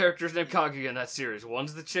 There's two characters named Kaguya in that series.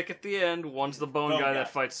 One's the chick at the end, one's the bone guy that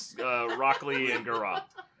fights Rock Lee and Gara.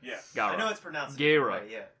 Yeah. I know Gara. it's pronounced Gaara. right,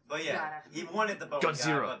 yeah. But yeah, Gaara. he wanted the bone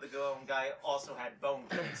Godzilla. guy, but the bone guy also had bone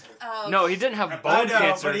cancer. Oh, No, he didn't have I bone know,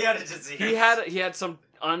 cancer. but he had a disease. He had some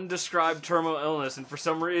undescribed terminal illness, and for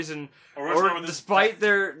some reason, Orochimaru despite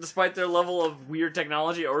their level of weird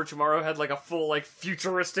technology, Orochimaru had like a full like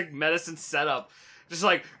futuristic medicine setup. Just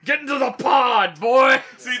like, get into the pod, boy!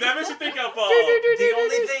 See, that makes you think of The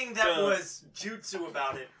only thing that was jutsu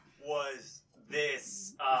about it was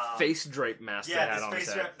this Face drape mask they had this on his face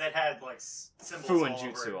head. strap that had like symbols Fu and all over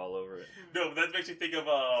jutsu it. all over it. no, that makes you think of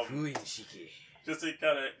just to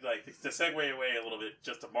kind of like to segue away a little bit,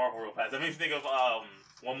 just to Marvel real fast. That makes me think of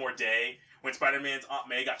One More Day when Spider-Man's Aunt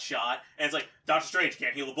May got shot, and it's like Doctor Strange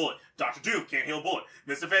can't heal a bullet, Doctor Doom can't heal a bullet,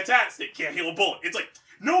 Mr. Fantastic can't heal a bullet. It's like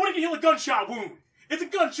nobody can heal a gunshot wound. It's a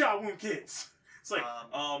gunshot wound, kids. It's like,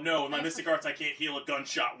 no, in my Mystic Arts I can't heal a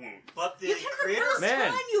gunshot wound. But the You can creator, reverse Man,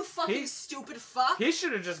 time, you fucking he- stupid fuck. He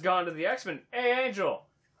should have just gone to the X-Men. Hey, Angel.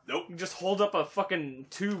 Nope. You just hold up a fucking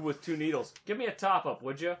tube with 2 needles. Give me a top-up,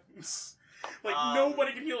 would you? Like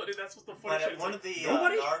nobody can heal it. And that's what's the funny but shit. at It's one like, of the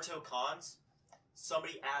nobody. Naruto cons,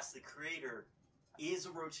 somebody asked the creator, "Is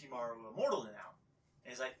Orochimaru immortal now?"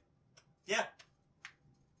 And he's like, "Yeah."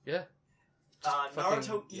 Yeah.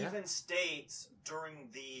 Naruto yeah. even states during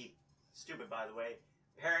the stupid, by the way,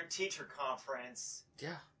 parent-teacher conference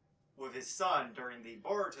Yeah. with his son during the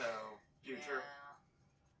Boruto future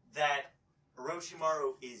that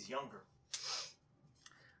Orochimaru is younger.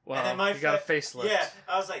 Well, and then my you got a facelift. Yeah,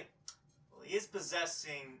 I was like, well, he is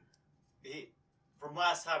possessing. From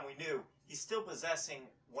last time we knew, he's still possessing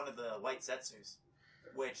one of the white Zetsus,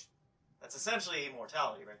 which that's essentially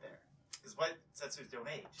immortality right there. Because white Zetsus don't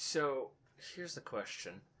age. So here's the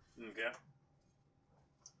question: Okay.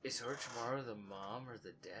 Is Orochimaru the mom or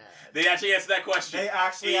the dad? They actually answered that question. They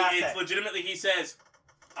actually asked It's that. legitimately, he says,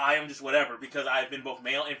 I am just whatever, because I've been both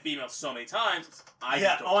male and female so many times, I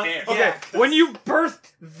just don't care. Okay, Yeah, 'cause- when you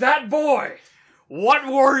birthed that boy, what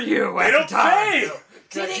were you They at don't the time? say!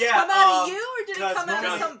 Did it Yeah, come out of you, or did it because come out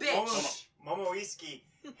of some bitch? Momoisuke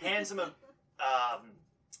hands him a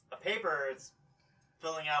paper. It's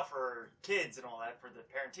filling out for kids and all that for the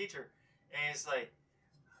parent teacher, and he's like,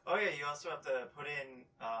 "Oh yeah, you also have to put in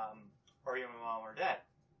are you my mom or dad?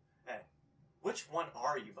 Hey, which one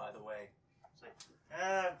are you, by the way?" It's like,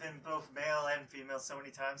 I've been both male and female so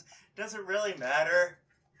many times. Doesn't really matter.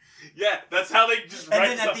 Yeah, that's how they just And write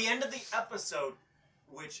then stuff. at the end of the episode,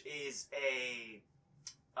 which is a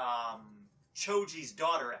Choji's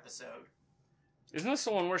daughter episode. Isn't this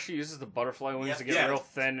the one where she uses the butterfly wings Yep. to get Yeah. real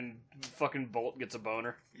thin and fucking Bolt gets a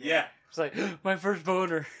boner? Yeah. It's like, my first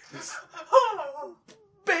boner.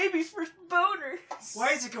 Baby's first boner. Why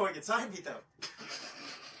is it going inside me though?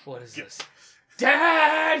 What is this?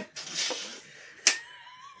 Dad!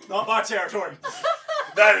 Not my territory.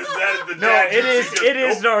 That is the No, dad. it is just- it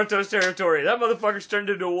is Naruto's territory. That motherfucker's turned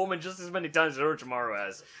into a woman just as many times as Orochimaru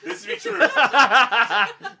has. This be true.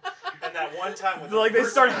 And that one time with Like, the they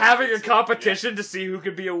first start one, having a competition to see who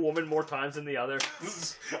could be a woman more times than the other.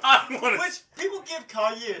 I want to. Which people give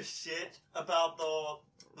Kanye a shit about the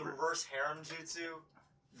reverse harem jutsu.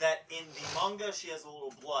 That in the manga she has a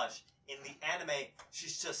little blush. In the anime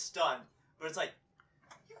she's just stunned. But it's like,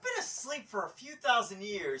 you've been asleep for a few thousand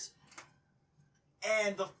years,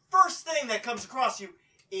 and the first thing that comes across you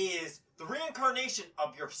is the reincarnation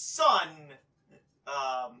of your son,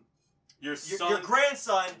 Your son. your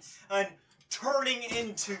grandson, and turning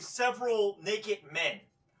into several naked men.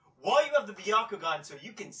 While you have the Byakugan so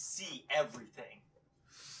you can see everything.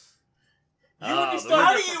 You would be the stunned.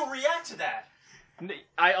 How do you react to that?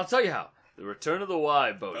 I'll tell you how. The Return of the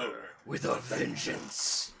Y boner Boner. with a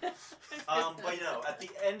vengeance. But you know, at the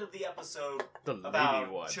end of the episode The lady about Y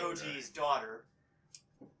boner. Choji's daughter,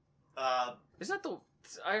 Is that the?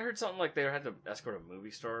 I heard something like they had to escort a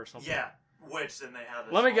movie star or something. yeah, which then they have.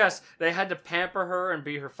 This Let me whole- guess. They had to pamper her and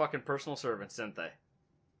be her fucking personal servants, didn't they?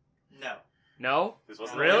 No, No. This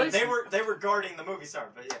wasn't Really? They were guarding the movie star,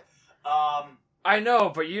 but yeah. I know,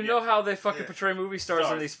 but you Yeah. know how they fucking Yeah. portray movie stars in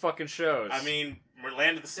Stars. these fucking shows. I mean,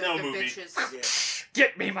 Land of the Snow The movie. bitches. Yeah.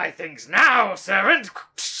 Get me my things now, servant!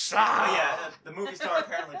 But yeah, the movie star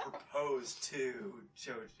apparently proposed to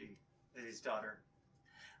Choji, his daughter.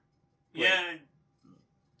 Yeah.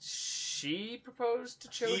 She proposed to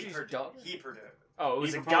Choji's daughter? He produced. Oh, it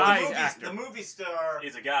was He a proposed- guy The the actor. The movie star.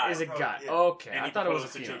 Is a guy. Is a guy. Yeah. Okay, And I he thought it was a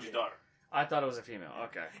proposed female. to Choji's daughter. I thought it was a female.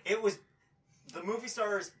 Okay. It was. The movie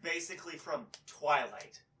star is basically from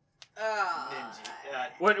Twilight.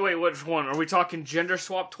 Ninja. Wait, which one? Are we talking gender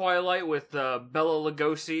swap Twilight with Bella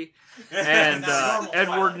Lugosi and That's normal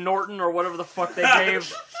Edward Twilight. Norton or whatever the fuck they gave?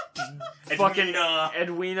 Fucking Edwina.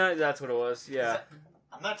 Edwina, that's what it was. Yeah.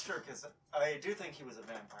 I'm not sure because I do think he was a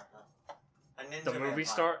vampire though. A ninja The movie vampire.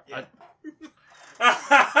 star? Yeah.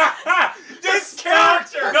 This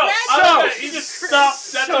character! No, So- he just stopped.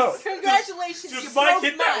 so- Congratulations, you Just broke Mike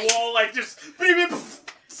hit that Mike. wall like just. Beep, beep.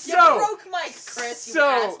 You So- broke Mike, Chris, you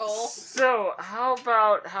asshole. So how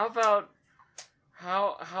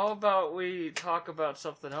about we talk about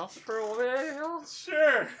something else for a while?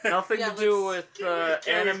 Sure. Nothing Yeah, to do let's- with Can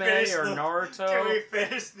we anime finish or Can Naruto. we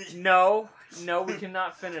finish the? No, we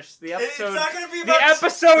cannot finish the It's episode. not gonna be The about.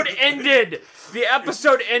 episode ended. The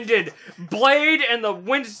episode ended. Blade and the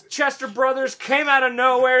Winchester brothers came out of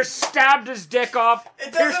nowhere, stabbed his dick off,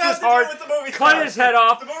 It doesn't pierced have his to heart, do with the movie cut star. his head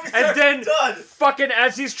off, The movie and star's then done. fucking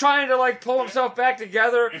as he's trying to like pull himself back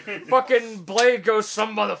together, fucking Blade goes,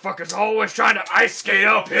 "Some motherfucker's always trying to ice skate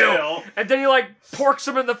uphill," and then he like porks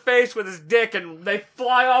him in the face with his dick, and they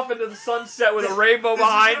fly off into the sunset with a rainbow This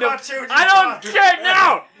behind isn't them. about Choji's I don't daughter. care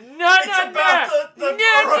now. No, It's about the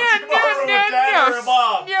Orochimaru dad or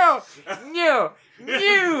mom.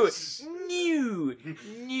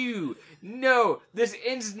 No. This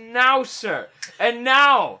ends now, sir. And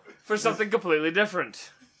now for something completely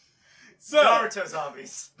different. So, Naruto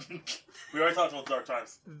zombies. we already talked about Dark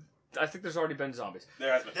Times. I think there's already been zombies.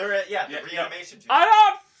 There has been. They're Yeah, the reanimation. juice. I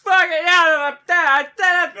don't fucking know about that.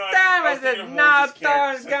 I was thinking of more just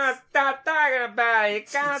characters. gonna stop talking about it.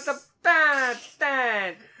 It's not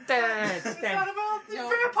about the No.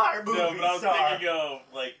 vampire movie No, but I was star. thinking of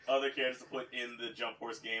like other characters to put in the Jump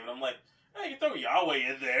Force game, and I'm like, Hey, you can throw Yahweh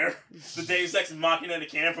in there. The Deus Ex Machina in the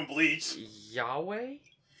can from Bleach. Yahweh?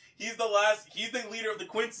 He's the leader of the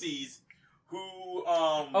Quincy's, who,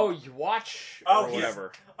 Oh, you watch Oh, or he's-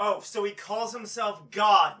 whatever. Oh, so he calls himself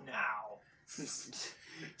God now.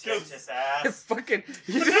 Kicked his ass. Fucking,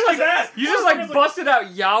 you But just that's like, ass. you just like busted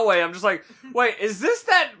out Yahweh. I'm just like, wait, is this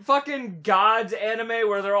that fucking gods anime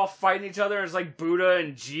where they're all fighting each other? And it's like Buddha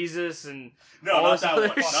and Jesus and No, all not this that other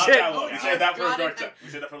one. Not shit. that one. We Oh, said that for God, Dark and- Side. We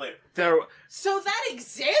said that for later. There So that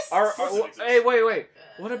exists? are, course it exists. hey, wait.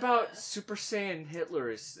 What about Super Saiyan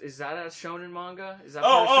Hitler? Is that a shonen manga? Is that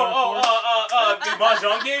part of Shonen Force? The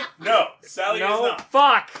Mahjong game? No, Sally is No, not.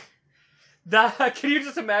 fuck. That, can you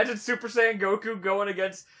just imagine Super Saiyan Goku going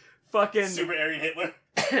against fucking Super Aryan Hitler.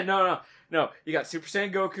 no. You got Super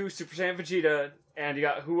Saiyan Goku, Super Saiyan Vegeta, and you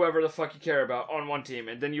got whoever the fuck you care about on one team,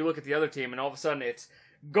 and then you look at the other team, and all of a sudden it's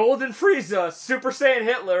Golden Frieza, Super Saiyan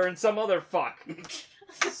Hitler, and some other fuck.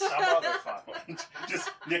 Some other fuck. Just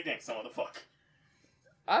nickname some other fuck.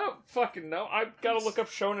 I don't fucking know. I've got to look up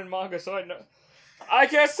shonen manga so I know. I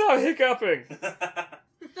can't stop hiccuping.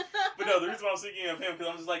 But no, the reason why I was thinking of him, because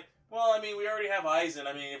I'm just like, well, I mean, we already have Aizen.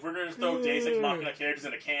 I mean, if we're going to throw Deus Ex Machina characters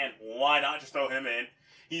in a can, why not just throw him in?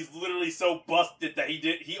 He's literally so busted that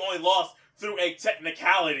he only lost through a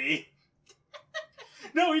technicality.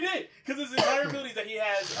 No, he did. Because his entire ability is that he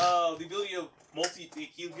has the ability of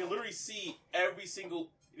he can literally see every single,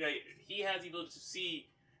 he has the ability to see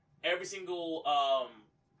every single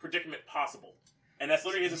predicament possible. And that's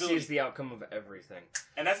literally his He ability. sees the outcome of everything.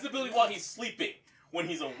 And that's his ability while he's sleeping. When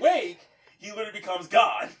he's awake, he literally becomes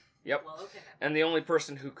God. Yep. Well, okay. And the only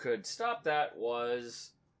person who could stop that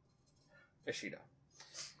was Ishida.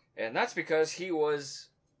 And that's because he was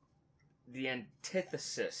the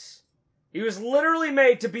antithesis. He was literally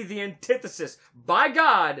made to be the antithesis by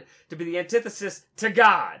God, to be the antithesis to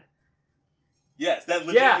God. Yes, that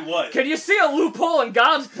legitimately was. Can you see a loophole in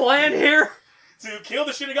God's plan here? To kill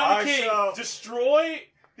the Shinigami I King, shall- destroy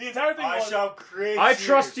the entire thing. I was, shall create I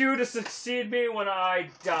trust you to succeed me when I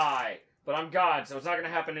die. But I'm God, so it's not going to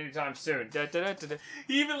happen anytime soon.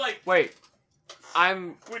 He even like, Wait.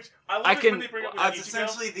 which I love I it can- when they bring up with I- It's Ichigo.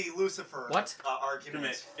 essentially the Lucifer What?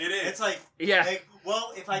 argument. It is. It's like, Yeah. like,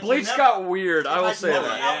 well, if I can Bleach never, got weird, I will if say I can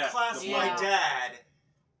never that. Yeah. outclass Yeah. my dad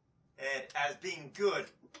as being good,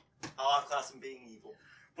 I'll outclass him being evil.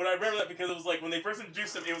 But I remember that because it was like when they first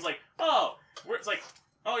introduced him, it was like, oh, it's like,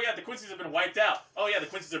 oh yeah, the Quincy's have been wiped out. Oh yeah, the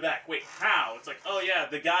Quincy's are back. Wait, how? It's like, oh yeah,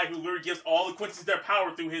 the guy who literally gives all the Quincy's their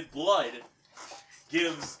power through his blood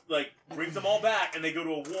brings them all back, and they go to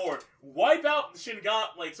a war, wipe out the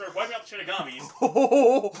Shinigamis.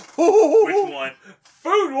 Which one?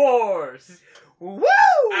 Food Wars! Woo!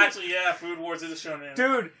 Actually, yeah, Food Wars is a shonen.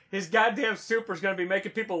 Dude, his goddamn super's gonna be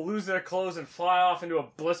making people lose their clothes and fly off into a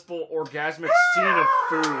blissful, orgasmic scene of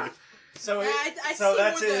food. So I so see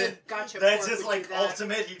that's where the it. gotcha That's part just would like do that.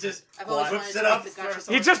 ultimate. He just I've always whips wanted it to up. make the gotcha throws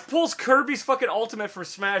He it- just pulls Kirby's fucking ultimate for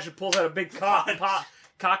Smash and pulls out a big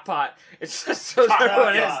cockpot. It's just so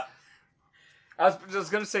everyone is. I was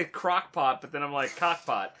gonna say crockpot, but then I'm like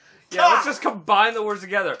cockpot. Yeah, let's just combine the words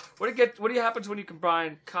together. What do you happens when you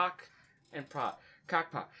combine cock and pot?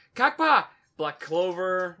 Cockpot. Black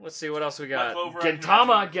Clover. Let's see what else we got. Black Clover,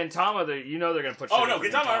 Gintama. They're gonna put. Oh shit no, in for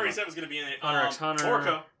Gintama I already said was going to be in it. Hunter x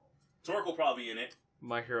Hunter. Torque will probably be in it.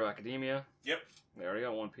 My Hero Academia. Yep. They already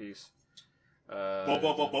got One Piece.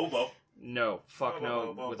 Bobo. No, fuck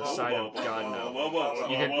no. With a Whoa, side whoa, of whoa, God whoa, no. whoa, whoa, You, whoa,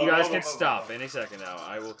 can, whoa, you guys whoa, can whoa, stop any second now.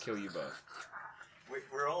 I will kill you both.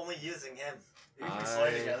 We're only using him. We can I-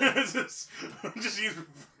 slay together. Just use.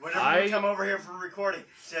 Whenever we come over here for recording,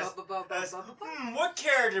 just what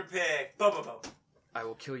character pick? I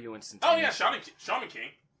will kill you Oh instantaneously. yeah, Shaman King.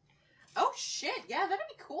 Oh shit, yeah, that'd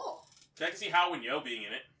be cool. I can see Hao and Yo being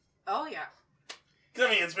in it. Oh yeah. Cause I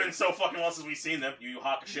mean, it's been so fucking long since we've seen them. Yu Yu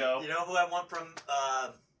Hakusho. You know who I want from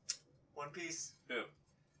One Piece? Who?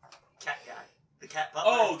 Cat guy. The cat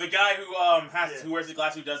butler. Oh, the guy who Yeah. who wears the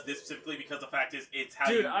glass, who does this specifically because the fact is it's how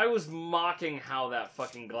Dude, you. I was mocking how that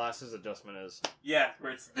fucking glasses adjustment is. Yeah,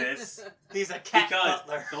 where it's this. He's a cat Because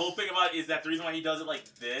butler. the whole thing about it is that the reason why he does it like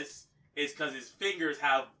this is because his fingers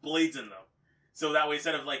have blades in them. So that way,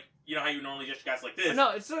 instead of like, you know how you normally gesture guys like this.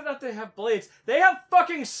 No, it's not that they have blades. They have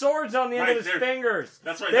fucking swords on the end Right, of his they're- fingers.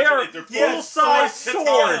 That's right. They that's are what they're full-size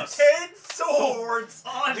swords. 10 swords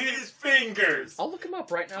on his fingers. I'll look him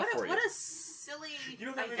up right now for you. What a silly. You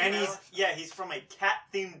know that idea. And he's from a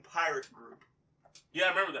cat-themed pirate group. Yeah, I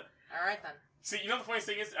remember that. All right then. See, you know the funniest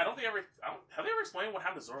thing is, have they ever explained what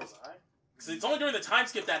happened to Zoro's eye? Because it's only during the time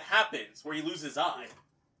skip that happens where he loses his eye.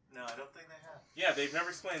 No, I don't think they have. Yeah, they've never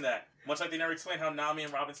explained that. Much like they never explained how Nami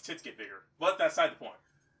and Robin's tits get bigger. But that's side the point.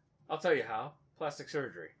 I'll tell you how. Plastic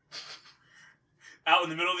surgery. out in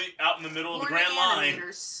the middle of the Horny Grand Line.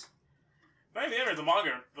 animators. Not even the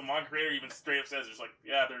manga. The manga creator even straight up says, "There's like,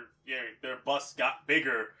 their busts got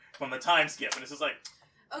bigger from the time skip," and it's just like,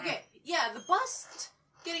 Okay, yeah, the bust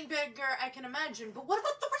getting bigger, I can imagine, but what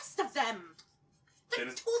about the rest of them? The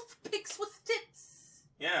toothpicks with tits.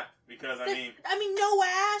 yeah, because I mean, no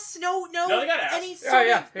ass, no, they got ass. any sort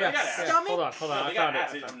of They got ass. stomach. Hold on. no, I they got found ass.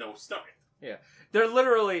 it. They have no stomach. Yeah, they're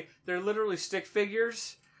literally stick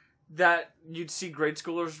figures that you'd see grade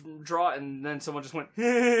schoolers draw, and then someone just went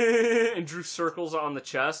and drew circles on the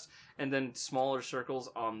chest, and then smaller circles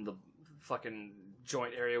on the fucking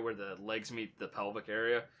joint area where the legs meet the pelvic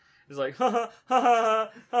area. It's like,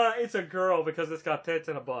 it's a girl because it's got tits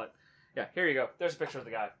and a butt. Yeah, here you go. There's a picture of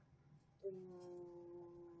the guy.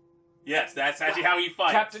 Yes, that's actually how he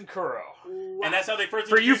fights. Captain Kuro. And that's how they first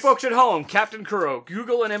For you introduced- folks at home, Captain Kuro.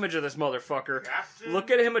 Google an image of this motherfucker. Captain? Look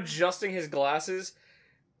at him adjusting his glasses.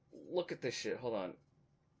 Look at this shit. Hold on.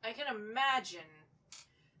 I can imagine.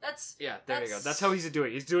 That's Yeah, there you go. That's how he's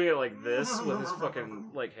doing it. He's doing it like this with his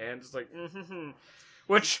fucking like hand, just like.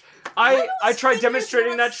 Which I tried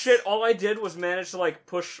demonstrating that shit. All I did was manage to like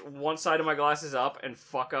push one side of my glasses up and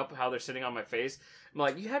fuck up how they're sitting on my face. I'm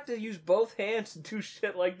like, you have to use both hands to do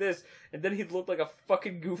shit like this, and then he'd look like a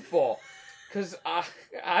fucking goofball. Cause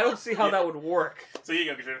I don't see how that would work. So here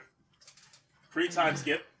you go, Katrina. Pre-time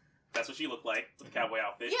skip. That's what she looked like with the cowboy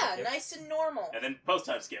outfit. yeah, Yep. nice and normal. And then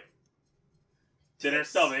post-time skip. Thinner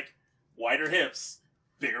stomach, wider hips,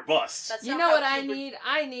 bigger bust. That's You not know how what I puberty- need?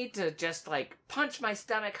 I need to just like punch my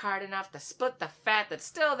stomach hard enough to split the fat that's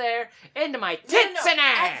still there into my tits and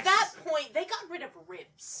ass. At that point, they got rid of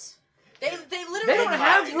ribs. They literally They don't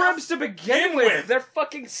have enough- ribs to begin Begin with. with. They're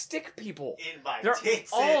fucking stick people. In my They're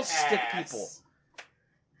tits all and stick ass. people.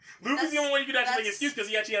 Luffy's the only one you could actually make an that's- excuse because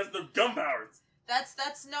he actually has the gun powers. That's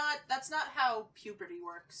not how puberty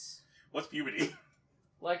works. What's puberty?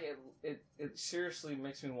 Like it seriously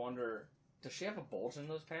makes me wonder. Does she have a bulge in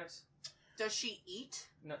those pants? Does she eat?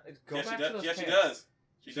 No, go Yeah, back she to does. those Yeah, pants. she does.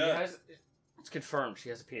 She She does. has. It's confirmed. She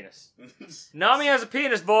has a penis. Nami has a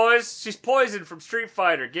penis, boys. She's poisoned from Street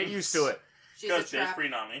Fighter. Get used to it. She's a Because there's trap. free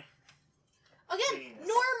Nami. Again, Penis.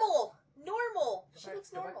 normal. She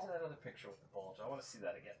looks Go back normal. to that other picture with the bulge. I want to see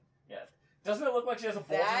that again. Yeah. Doesn't it look like she has a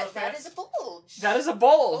bulge in those That pants? is a bulge. That is a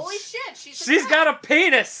bulge. Holy shit, she's She's got a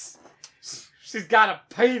penis. She's got a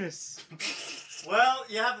penis. Well,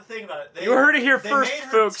 you have to think about it. You heard it here they first, made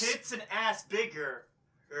her folks. Tits and ass bigger.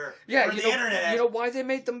 Yeah, for you the know, internet. you know why they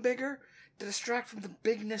made them bigger? To distract from the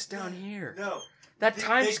bigness down here. No. That They-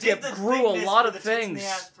 time they did skip the grew a bigness lot for of the tits and the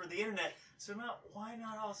things. ass for the internet. So now, why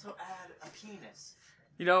not also add a penis?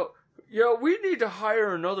 You know, we need to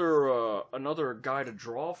hire another guy to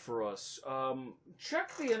draw for us.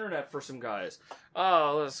 Check the internet for some guys.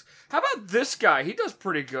 How about this guy? He does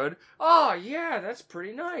pretty good. Oh yeah, that's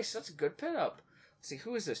pretty nice. That's a good pinup. Let's see,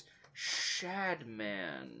 who is this?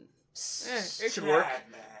 Shadman. It could work.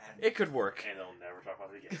 Chad, man. It could work. And they'll never talk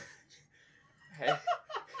about it again.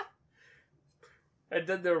 And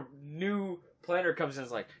then their new planner comes in and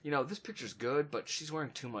is like, this picture's good, but she's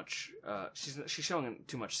wearing too much, she's showing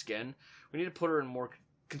too much skin. We need to put her in more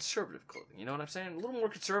conservative clothing. You know what I'm saying? A little more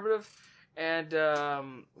conservative. And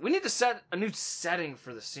we need to set a new setting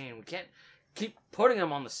for the scene. We can't keep putting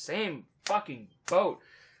them on the same fucking boat.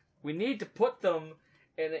 We need to put them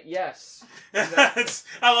in it. Yes. Exactly.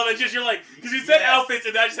 I love it. Just you're like, because you said Yes. outfits,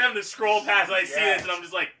 and I just having to scroll past, and I see Yes. this, and I'm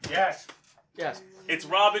just like, Yes. Yes. it's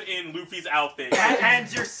Robin in Luffy's outfit.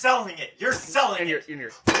 And you're selling it. You're selling And it.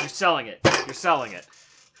 you're selling it. You're selling it.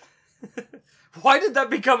 Why did that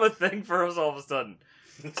become a thing for us all of a sudden?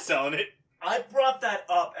 Selling it. I brought that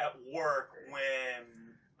up at work when...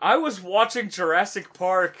 I was watching Jurassic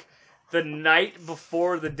Park the night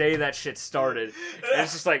before the day that shit started. And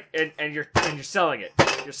it's just like, and you're selling it.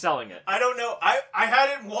 You're selling it. I don't know. I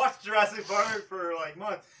hadn't watched Jurassic Park for like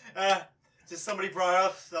months. Just somebody brought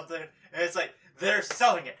up something, and it's like, they're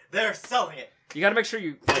selling it. They're selling it. You gotta make sure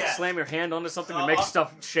you like Yeah. slam your hand onto something to make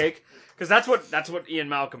stuff shake, because that's what Ian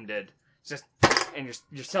Malcolm did. Just and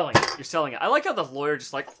you're selling it. You're selling it. I like how the lawyer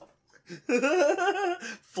just like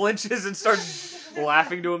flinches and starts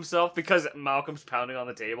laughing to himself because Malcolm's pounding on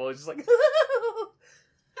the table. He's just like,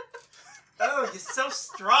 Oh, you're so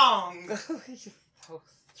strong. you're so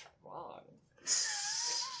strong. God.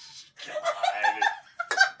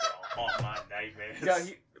 They'll haunt my nightmares. Yeah,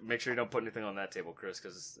 make sure you don't put anything on that table, Chris,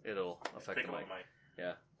 because it'll affect Think the mic. about my...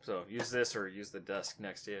 Yeah. So use this or use the desk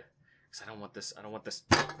next to you, because I don't want this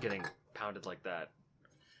getting pounded like that.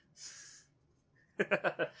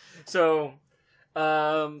 So,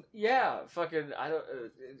 yeah, fucking. I don't.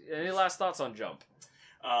 Any last thoughts on Jump?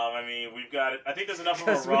 I mean, we've got. I think there's enough of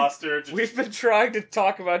Because a roster. To We've been trying to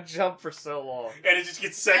talk about Jump for so long. and it just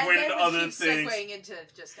gets segued and then into we other keep things. segueing into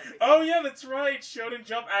just everything. Oh yeah, that's right. Shonen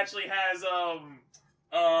Jump actually has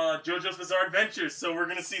JoJo's Bizarre Adventures, so we're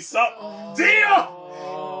gonna see some. Oh.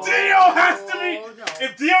 Dio! Dio has to be. No.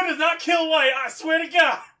 If Dio does not kill Light, I swear to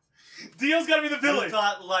God, Dio's gotta be the Who villain.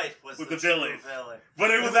 thought Light was With the the true villain. villain?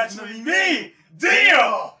 But it was It was actually me. me,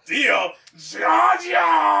 Dio,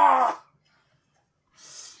 Jaja.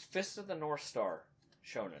 Fist of the North Star,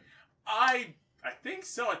 Shonen. I think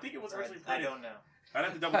so. I think it was originally I printed. don't know. I'd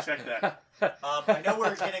have to double check that. I know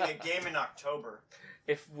we're getting a game in October.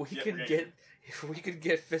 If we Yeah, could we're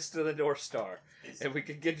get Fist of the North Star, and we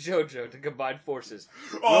could get JoJo to combine forces,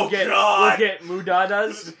 Oh we'll get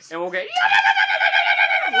Mudadas, and we'll get.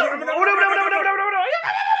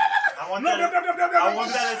 I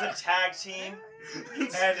want that as a tag team.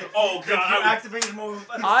 And Oh if you God! activate the move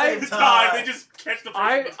at the I- same Time time. they just catch the. person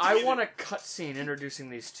I that's want a cheating. cutscene introducing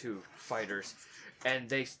these two fighters, and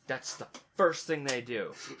that's the first thing they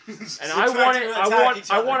do. And They I try want to it. attack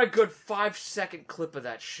each I other. want a good 5-second clip of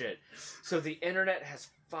that shit, so the internet has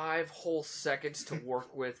 5 whole seconds to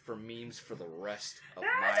work with for memes for the rest of my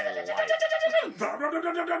life.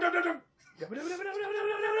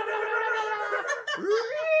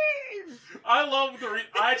 I love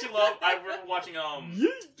I actually love. I remember watching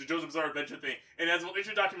JoJo's Bizarre Adventure thing, and as an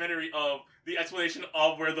interesting documentary of the explanation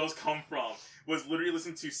of where those come from was literally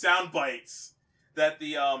listening to sound bites that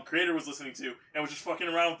the creator was listening to, and was just fucking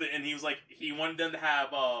around with it. And he was like, he wanted them to have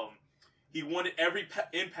he wanted every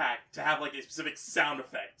impact to have like a specific sound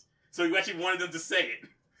effect. So he actually wanted them to say it.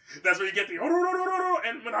 That's where you get the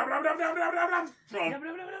and from.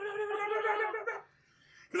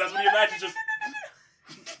 Because that's when you imagine just.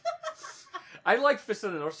 I like Fist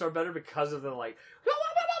of the North Star better because of the like.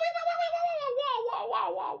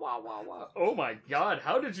 Oh my God!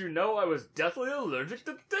 How did you know I was deathly allergic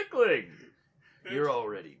to tickling? You're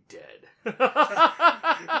already dead.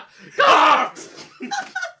 Ah!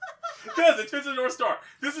 Because it's Fist of the North Star.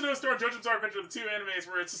 Fist of the North Star and JoJo's Bizarre Adventure are the two animes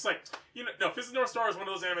where it's just like, no, Fist of the North Star is one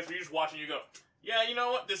of those animes where you just watch and you go, yeah, you know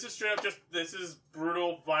what? This is straight up this is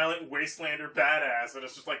brutal, violent, wastelander, badass. And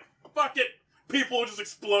it's just like, fuck it. People will just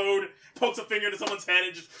explode, pokes a finger into someone's head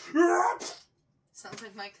and just. Sounds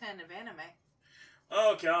like my kind of anime.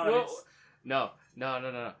 Oh, God. Well, it's- no.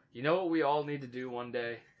 You know what we all need to do one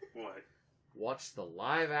day? What? Watch the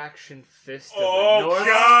live-action Fist of Oh, the North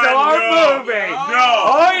God, Star no. movie. No.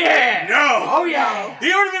 Oh yeah. No! Oh yeah.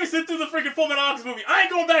 He already made me sit through the freaking Full Metal Alchemist movie. I ain't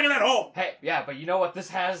going back in that hole! Hey, yeah, but you know what this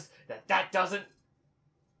has that doesn't?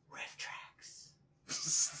 Riff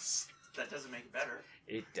tracks. That doesn't make it better.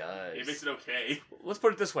 It does. It makes it okay. Let's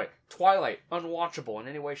put it this way: Twilight, unwatchable in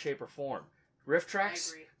any way, shape, or form. Riff I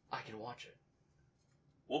tracks, agree. I can watch it.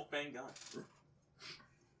 Wolfbang gun.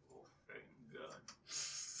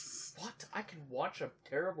 What? I can watch a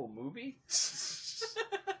terrible movie?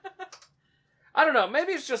 I don't know.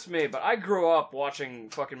 Maybe it's just me, but I grew up watching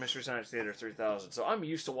fucking Mystery Science Theater 3000, so I'm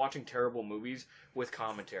used to watching terrible movies with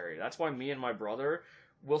commentary. That's why me and my brother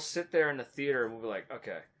will sit there in the theater and we'll be like,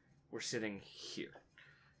 okay, we're sitting here.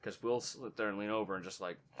 Because we'll sit there and lean over and just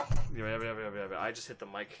like... I just hit the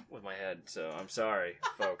mic with my head, so I'm sorry,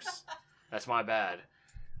 folks. That's my bad.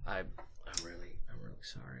 I'm really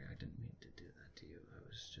sorry. I didn't mean to do that to you. I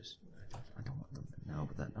was just, I don't want them to know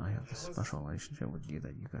that I have this special relationship with you,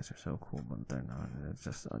 that you guys are so cool, but they're not. It's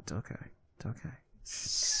just, it's okay. It's okay.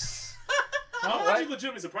 I'm actually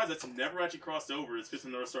legitimately surprised that's never actually crossed over as Fist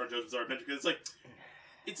of the North Star and JoJo's Bizarre Adventure, because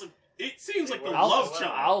it seems like the love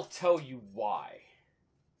child. I'll tell you why.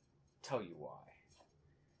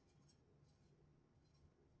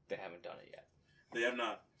 They haven't done it yet. They have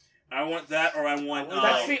not. I want that, or I want.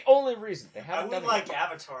 That's the only reason they I haven't done would it like yet.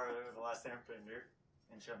 Avatar, The Last Airbender,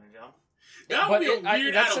 and Shonen Jump. That would be a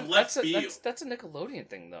weird out of left field. That's a Nickelodeon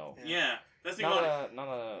thing, though. Yeah, that's the Not only. not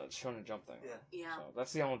a Shonen Jump thing. Yeah. Yeah. So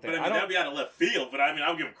that's the only thing. But I mean, that'd be out of left field. But I mean,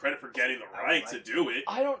 I'll give him credit for getting the I would right like to do it.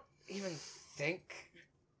 I don't even think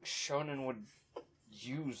Shonen would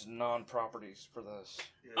use non-properties for this.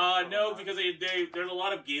 No, because there's a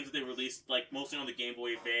lot of games that they released, like mostly on the Game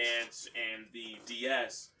Boy Advance and the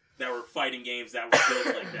DS, that were fighting games that were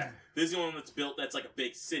built like that. This is the one that's built that's like a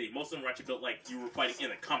big city. Most of them were actually built like you were fighting in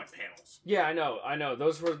the comic panels. Yeah, I know.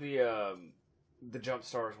 Those were the Jump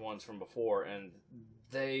Stars ones from before, and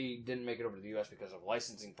they didn't make it over to the US because of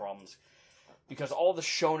licensing problems. Because all the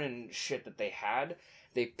Shonen shit that they had,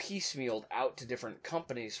 they piecemealed out to different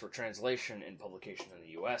companies for translation and publication in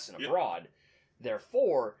the US and abroad.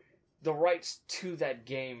 Therefore, the rights to that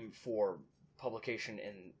game for publication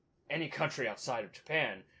in any country outside of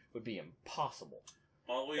Japan would be impossible.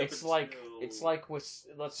 All the way up It's until... like with,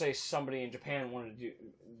 let's say somebody in Japan wanted to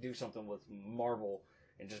do something with Marvel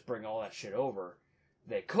and just bring all that shit over.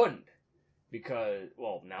 They couldn't because,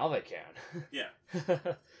 well, now they can. Yeah.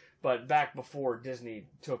 But back before Disney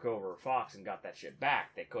took over Fox and got that shit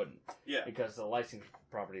back, they couldn't. Yeah. Because the licensing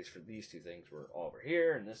properties for these two things were all over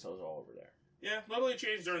here, and this was all over there. Yeah, luckily it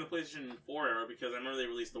changed during the PlayStation 4 era, because I remember they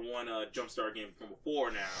released the one Jumpstart game from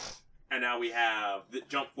before now, and now we have the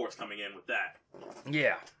Jump Force coming in with that.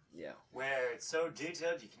 Yeah. Yeah. Where it's so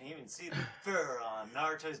detailed you can even see the fur on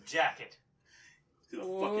Naruto's jacket. See the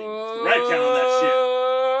fucking red count on that shit.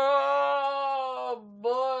 Oh,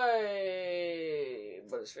 boy.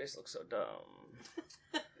 But his face looks so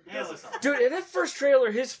dumb. Yeah, looks like Dude, in that first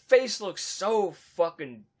trailer, his face looks so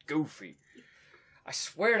fucking goofy. I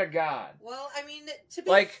swear to God. Well, I mean, to be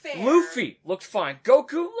Like, fair... Luffy looked fine.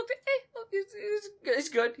 Goku looked, look, he's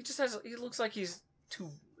good. He just he looks like he's too,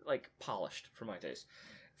 like, polished for my taste.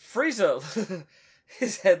 Frieza,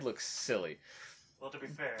 his head looks silly. Well, to be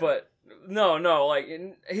fair. But, no, like,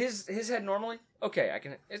 his head normally, okay,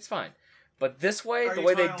 it's fine. But this way, Are the you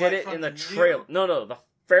way they talking, did like, it from in the the trailer. No, the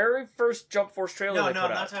very first Jump Force trailer No, they no, put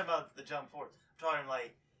I'm not out. talking about the Jump Force. I'm talking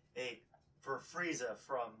like for Frieza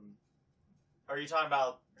from. Are you talking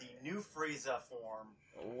about the new Frieza form,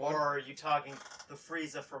 or are you talking the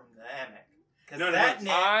Frieza from the Namek? Because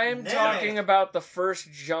I'm talking about the first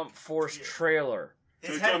Jump Force trailer.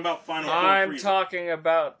 So you're talking about Final Form I'm Frieza. talking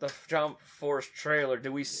about the Jump Force trailer.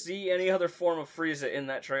 Do we see any other form of Frieza in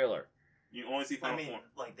that trailer? You only see Final Form.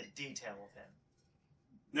 like the detail of him.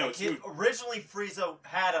 No, Like, originally Frieza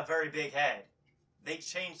had a very big head. They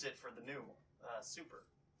changed it for the new Super.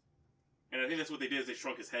 and I think that's what they did is they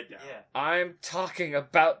shrunk his head down. Yeah. I'm talking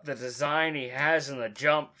about the design he has in the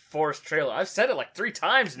Jump Force trailer. I've said it like 3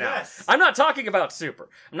 times now. Yes. I'm not talking about Super.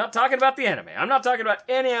 I'm not talking about the anime. I'm not talking about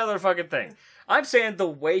any other fucking thing. I'm saying the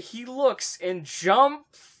way he looks in Jump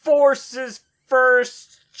Force's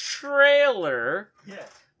first trailer Yeah.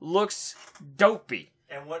 looks dopey.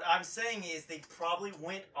 And what I'm saying is they probably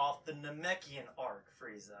went off the Namekian arc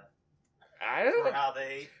Frieza. I don't For know. how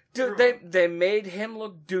they... Dude, drew him. they made him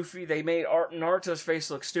look doofy. They made Naruto's face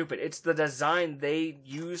look stupid. It's the design they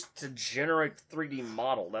used to generate the 3D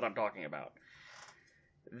model that I'm talking about.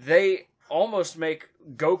 They almost make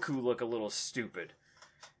Goku look a little stupid.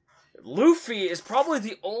 Luffy is probably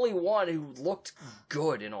the only one who looked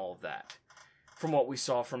good in all of that, from what we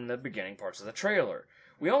saw from the beginning parts of the trailer.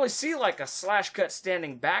 We only see like a slash cut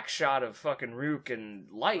standing back shot of fucking Ryuk and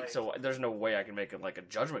Light, so there's no way I can make like a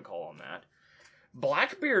judgment call on that.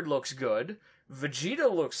 Blackbeard looks good.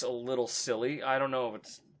 Vegeta looks a little silly. I don't know if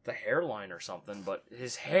it's the hairline or something, but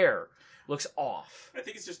his hair looks off. I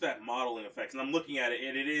think it's just that modeling effect. And I'm looking at it,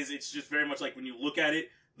 and it's just very much like when you look at it,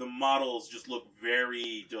 the models just look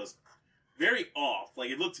very off. Like,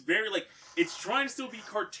 it looks very, like, it's trying to still be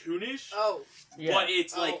cartoonish, Oh, but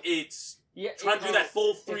it's, like, it's trying to do that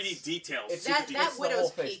full 3D detail. it's- super that detail. Widow's whole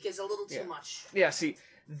face. Peak is a little Yeah. too much. Yeah, see,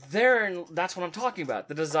 that's what I'm talking about.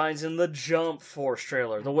 The designs in the Jump Force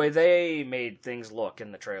trailer, the way they made things look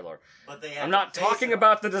in the trailer. But they had I'm not to base talking it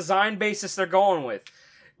about the design basis they're going with.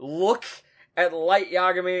 Look at Light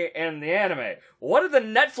Yagami and the anime. What did the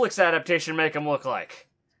Netflix adaptation make him look like?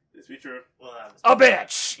 This be true. Well, that was A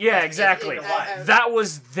bitch! Yeah, exactly. I- That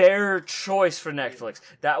was their choice for Netflix.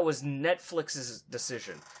 That was Netflix's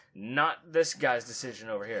decision, not this guy's decision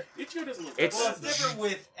over here. Ichigo doesn't look It's- Well, it's different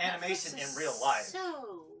with animation in real life.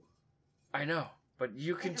 So, I know, but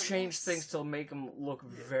you can don't change know. things to make them look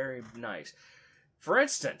very nice. For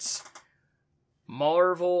instance,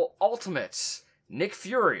 Marvel Ultimates, Nick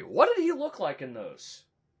Fury. What did he look like in those?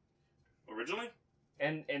 Originally?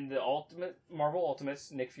 And in the Marvel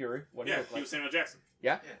Ultimates, Nick Fury. What did he Yeah, look he like? was Samuel Jackson.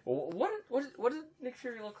 Yeah. Well, what did Nick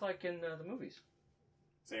Fury look like in the movies?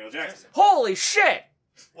 Samuel Jackson. Holy shit!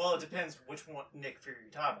 Well, it depends which one Nick Fury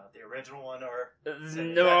you're talking about. The original one or...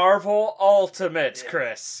 The Marvel Ultimates, Yeah.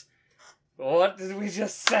 Chris. What did we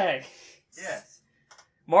just say? Yes.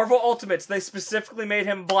 Marvel Ultimates, they specifically made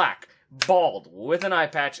him black, bald, with an eye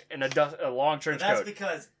patch, and a long But trench that's coat.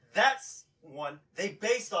 because that's one they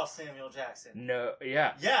based off Samuel Jackson. No,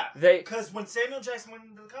 yeah. Yeah. They, Because when Samuel Jackson went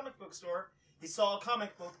into the comic book store, he saw a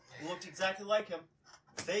comic book that looked exactly like him.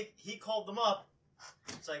 He called them up.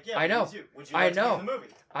 It's like, yeah, I know. Would you like to be know. in the movie?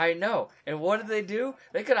 I know. And what did they do?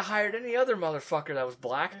 They could have hired any other motherfucker that was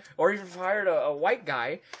black, or even hired a white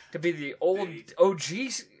guy to be the old OG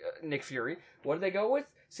Nick Fury. What did they go with?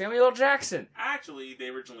 Samuel L. Jackson. Actually, they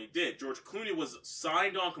originally did. George Clooney was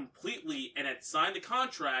signed on completely and had signed the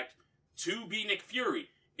contract to be Nick Fury.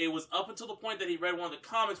 It was up until the point that he read one of the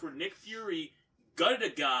comics where Nick Fury gutted a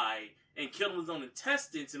guy and killed him with his own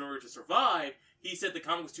intestines in order to survive. he said the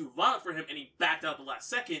comic was too violent for him, and he backed out the last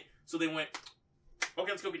second. So they went, okay,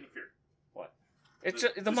 let's go get Nick Fury. What? It's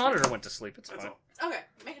just, the monitor went to sleep. It's That's fine. all. Okay,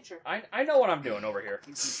 making sure. I know what I'm doing over here.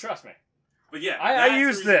 Trust me. But yeah, I that's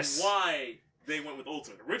use the reason this. Why they went with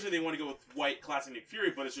Ultimate? Originally, they wanted to go with White Classic Nick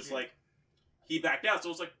Fury, but it's just like he backed out. So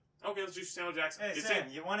it's like, okay, let's do Samuel Jackson. Hey, It's Sam,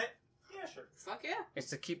 in. you want it? Yeah, sure. Fuck yeah. It's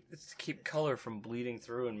to keep color from bleeding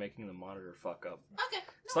through and making the monitor fuck up. Okay.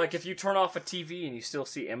 It's like if you turn off a TV and you still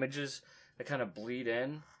see images that kind of bleed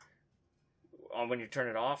in when you turn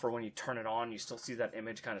it off, or when you turn it on, you still see that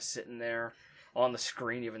image kind of sitting there on the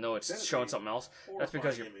screen, even though it's That is showing a something else. That's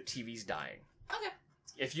because your image. TV's dying. Okay.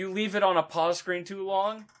 If you leave it on a pause screen too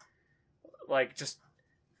long, like just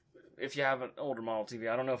if you have an older model TV,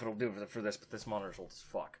 I don't know if it'll do for this, but this monitor's old as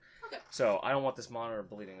fuck. Okay. So I don't want this monitor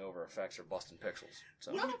bleeding over effects or busting pixels.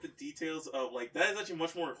 So Looking at the details of like that is actually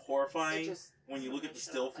much more horrifying It just- when you look at the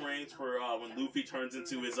still frames for when Luffy turns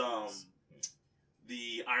into his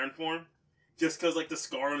the Iron form. Just because like the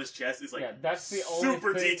scar on his chest is like yeah, that's the only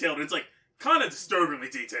super thing, detailed. It's like kind of disturbingly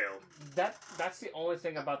detailed. That's the only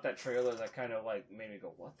thing about that trailer that kind of like made me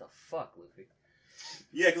go, "What the fuck, Luffy?"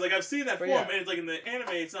 Yeah, because like I've seen that But form, yeah. and it's like in the anime,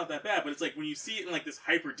 it's not that bad, but it's like when you see it in like this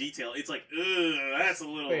hyper detail, it's like, ugh, that's a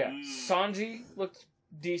little. But yeah, Sanji looked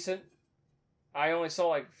decent. I only saw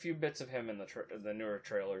like a few bits of him in the newer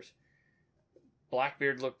trailers.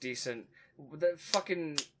 Blackbeard looked decent. The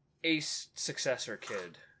fucking Ace successor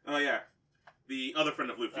kid. Oh yeah, the other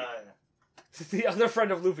friend of Luffy. The other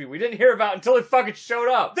friend of Luffy we didn't hear about until he fucking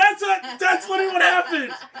showed up. That's literally what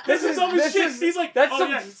happened. This is all this shit. He's like, that's oh,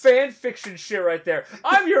 some yeah. fan fiction shit right there.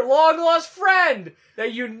 I'm your long lost friend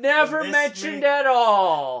that you never Miss mentioned me. at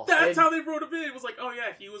all. That's And- how they wrote it in. It was like, oh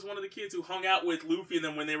yeah, he was one of the kids who hung out with Luffy, and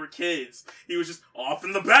then when they were kids, he was just off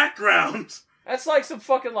in the background. That's like some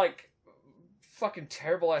fucking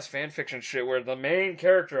terrible ass fan fiction shit where the main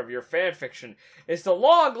character of your fan fiction is the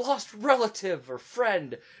long lost relative or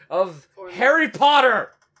friend of Or Harry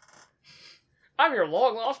Potter. I'm your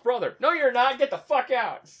long lost brother. No, you're not. Get the fuck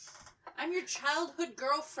out. I'm your childhood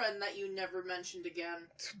girlfriend that you never mentioned again.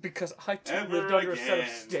 Because I too Ever lived under a set of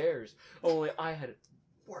again. stairs. Only I had it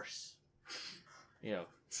worse. You know,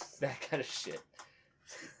 that kind of shit.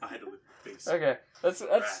 I had to live in the basement. Okay, let's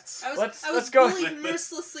Rats. I was let's go. bullied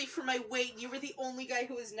mercilessly for my weight. You were the only guy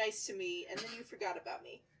who was nice to me, and then you forgot about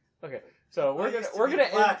me. Okay, so I we're used to gonna be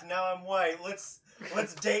end. black. Now I'm white. Let's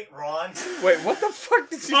date Ron. Wait, what the fuck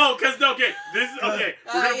did you? Oh, because okay, this is okay.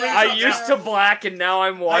 We're gonna bring yeah. I this up used now. to black and now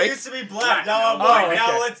I'm I white. used to be Black. black. Now I'm Oh, white. okay.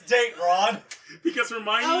 Now let's date Ron. Because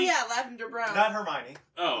Hermione. Oh yeah, lavender brown. Not Hermione.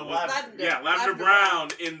 Oh, well, Lavender. yeah, Lavender Brown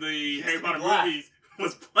in the Used Harry to be Potter black. movies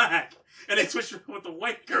was black, and they switched her with the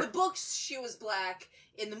white In girl. the books, she was black.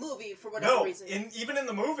 In the movie, for whatever No, reason. even in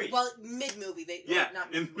the movie. Well, mid-movie. They Yeah,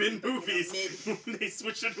 not in mid-movie, but, movies, you know, mid. they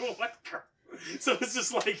switched her to a white girl. So it's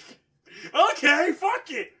just like, okay,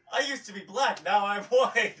 fuck it, I used to be black. Now I'm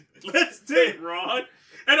white. let's date Ron.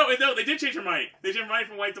 And no, they did change Hermione. They changed Hermione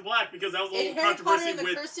from white to black because that was a In little Harry Potter controversy and the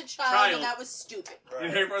with Cursed Child, Child. and that was stupid. Right.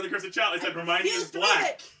 in Harry Potter: The Cursed Child. It said Hermione is Refused to black. read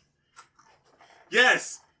it.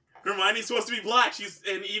 Yes, Hermione's supposed to be black.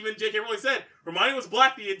 And even J.K. Rowling said Hermione was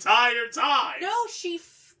black the entire time. No, she.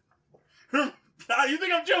 You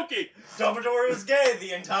think I'm joking? Dumbledore was gay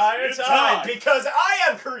the entire The time time. because I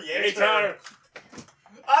am creator. Anytime.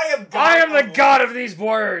 I am God. I am the of- god of these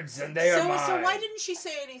words, and they are mine. So why didn't she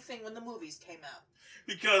say anything when the movies came out?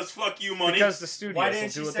 Because fuck you, money. Because the studios Why will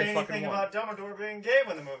didn't do she what say they fucking anything want. about Dumbledore being gay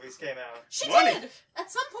when the movies came out? She Money. did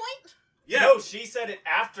at some point. yeah, No, she said it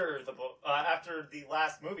after the book, after the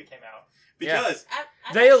last movie came out. because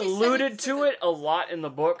I They thought she said alluded it to it a lot in the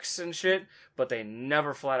books and shit, but they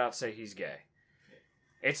never flat out say he's gay.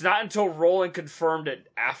 It's not until Rowling confirmed it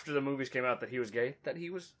after the movies came out that he was gay that he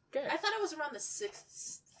was gay. I thought it was around the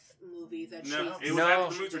 6th movie that no, she. it was No.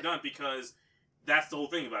 after the movies were done because that's the whole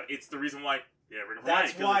thing about it. It's the reason why. Yeah, we're gonna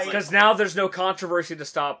That's Hermione, 'cause why- it's like, Because now there's no controversy to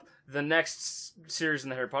stop the next series in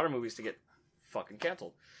the Harry Potter movies to get fucking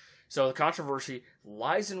canceled. So the controversy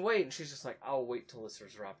lies in wait, and she's just like, I'll wait till this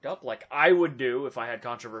is wrapped up, like I would do if I had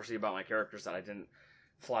controversy about my characters that I didn't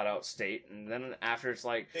flat out state. And then after it's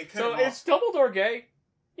like, It could so have is Dumbledore gay?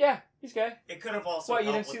 Yeah, he's gay. It could have also What,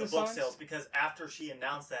 you helped didn't with see the the book signs? sales because after she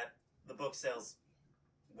announced that, the book sales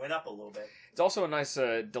went up a little bit. It's also a nice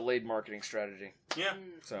delayed marketing strategy. yeah.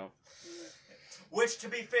 So Which, to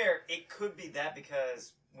be fair, it could be that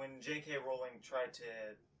because when J.K. Rowling tried to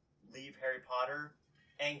leave Harry Potter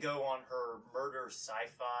and go on her murder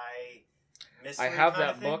sci-fi mystery I have kind that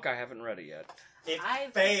of thing, book. I haven't read it yet. it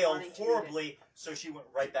I've been failed wanting to read horribly, so she went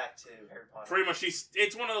right back to Harry Potter. Pretty much,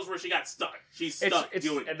 it's one of those where she got stuck. She's stuck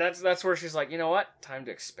doing it. And that's where she's like, you know what? Time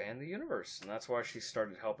to expand the universe, and that's why she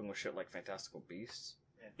started helping with shit like Fantastical Beasts.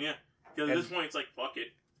 Yeah, because at this point, it's like, fuck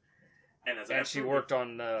it. And she worked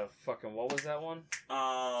on fucking, what was that one?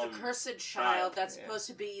 The Cursed Child. That's supposed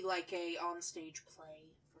to be like a on-stage play.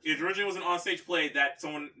 It originally was an on-stage play that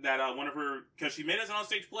one of her, because she made it as an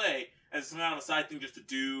on-stage play as some kind of a side thing just to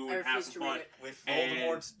do and have some fun with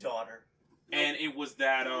Voldemort's daughter. And it was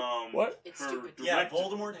that what? It's stupid. Yeah,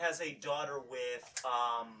 Voldemort has a daughter with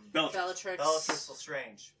Bellatrix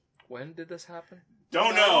Lestrange. When did this happen?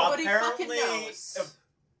 Don't know. Nobody fucking knows.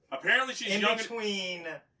 Apparently, she's in young between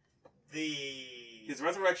his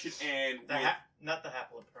resurrection and not the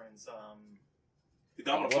Half-Blood Prince. The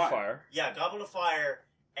Goblet of Fire. Yeah, Goblet of Fire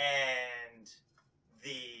and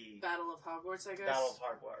the Battle of Hogwarts, I guess. Battle of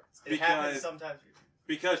Hogwarts. It happens sometimes.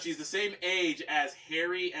 Because she's the same age as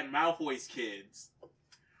Harry and Malfoy's kids.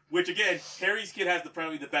 Which, again, Harry's kid has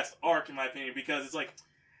probably the best arc, in my opinion, because it's like,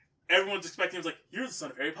 everyone's expecting him, like, you're the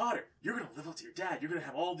son of Harry Potter. You're going to live up to your dad. You're going to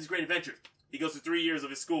have all these great adventures. He goes through 3 years of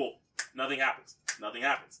his school. Nothing happens. Nothing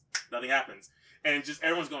happens. Nothing happens. And just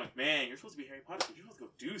everyone's going, man, you're supposed to be Harry Potter. You're supposed to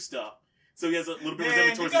go do stuff. So he has a little bit of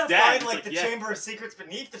resentment towards his dad. Find, the Chamber of Secrets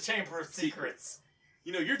beneath the Chamber of Secrets.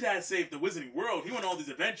 You know, your dad saved the Wizarding World. He went on all these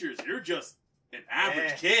adventures. You're just an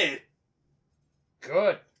average kid.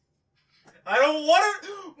 Good. I don't want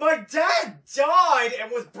to... My dad died and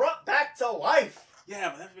was brought back to life. Yeah,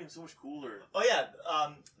 but that would be so much cooler. Oh, yeah.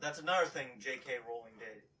 That's another thing J.K. Rowling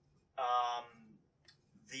did.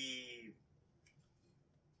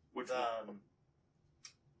 Which one?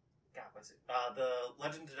 God, what's it? The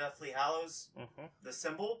Legend of Deathly Hallows, the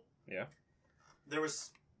symbol. Yeah. There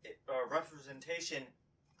was a representation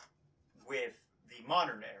with the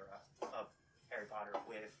modern era of Harry Potter,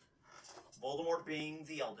 with Voldemort being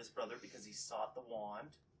the eldest brother because he sought the wand.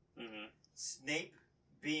 Mm-hmm. Snape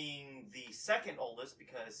being the second oldest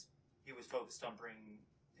because he was focused on bringing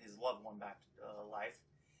his loved one back to life.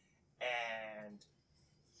 And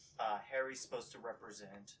Harry's supposed to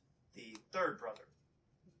represent the third brother.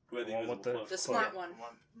 The smart one.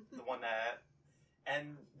 The one that...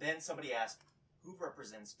 And then somebody asked, who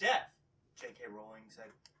represents death? J.K. Rowling said,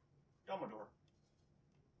 Dumbledore.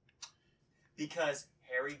 Because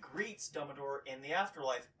Harry greets Dumbledore in the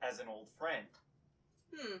afterlife as an old friend.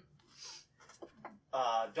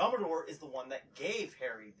 Dumbledore is the one that gave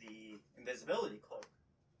Harry the invisibility cloak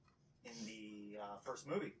in the first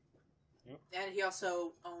movie. And he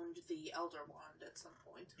also owned the Elder Wand at some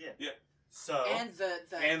point. Yeah. So and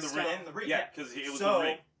the ring. Yeah, because it was the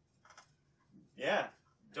ring. Yeah,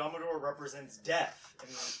 Dumbledore represents death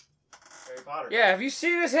in Harry Potter. Yeah, have you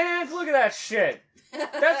seen his hand? Look at that shit.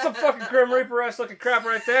 That's some fucking Grim Reaper-esque looking crap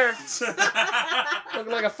right there.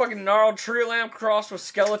 Looking like a fucking gnarled tree lamp crossed with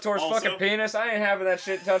Skeletor's fucking penis. I ain't having that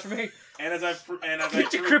shit touch me. And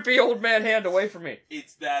Get your creepy old man hand away from me.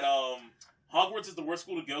 It's that Hogwarts is the worst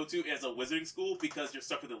school to go to as a wizarding school because you're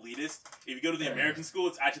stuck with elitists. If you go to the American school,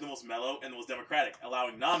 it's actually the most mellow and the most democratic,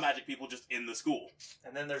 allowing non-magic people just in the school.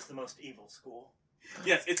 And then there's the most evil school.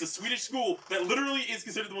 Yes, it's a Swedish school that literally is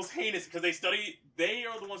considered the most heinous because they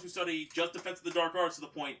are the ones who study just Defense of the Dark Arts to the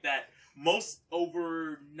point that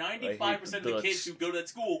over 95% of the kids who go to that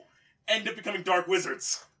school end up becoming dark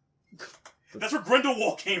wizards. That's where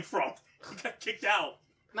Grindelwald came from. He got kicked out.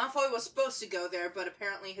 Malfoy was supposed to go there, but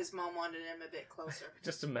apparently his mom wanted him a bit closer.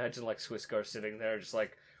 Just imagine, like, Swisscar sitting there, just,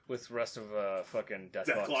 like, with the rest of fucking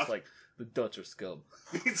Deathclock, like, the Dutch are scum.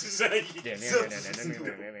 I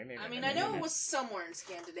mean, I know it was somewhere in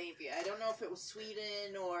Scandinavia. I don't know if it was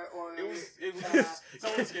Sweden or it was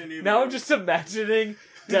somewhere in Scandinavia. Now I'm just imagining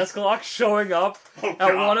Deathclock showing up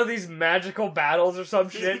at one of these magical battles or some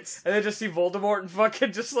shit, and then just see Voldemort and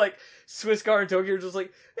fucking just, like, Swisscar and Tokyo just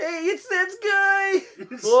like, hey, it's that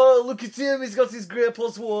guy! Oh, look at him, he's got his great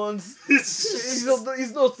plus ones. He's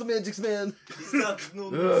not the Magic's man. He's got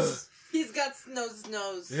nose. He's got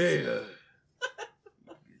nose. Hey,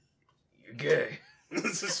 you're gay.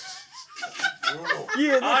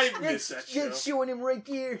 Yeah, I miss that show. That's showing him right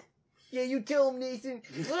there. Yeah, you tell him, Nathan.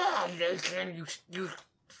 Nathan, you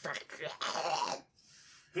fuck.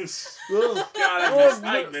 God,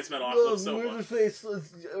 I miss Metalocalypse so much. Murderface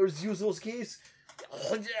is Uso's case.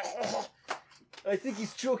 I think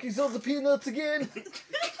he's choking on the peanuts again.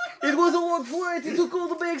 It was a long flight. He took all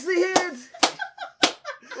the bags they had.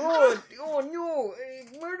 Oh no,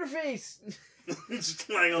 Murderface. Just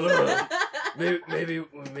lying on the road.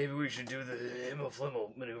 Maybe we should do the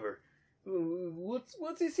Himmel-Flimmel maneuver.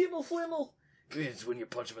 What's his Himmel-Flimmel? It's when you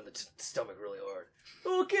punch him in the stomach really hard.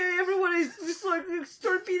 Okay, everybody's just like,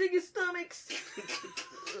 start beating his stomachs.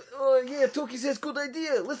 Oh, yeah, Toki says good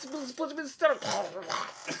idea. Let's punch him in the stomach.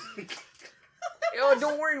 Oh,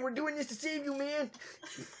 don't worry, we're doing this to save you, man.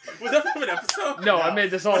 Was that from an episode? No, I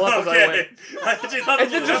made this all up as I went. I actually thought it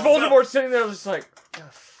And was then an just episode. Voldemort sitting there just like, the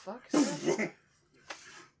fuck is that?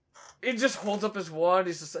 He just holds up his wand,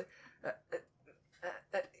 he's just like,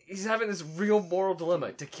 he's having this real moral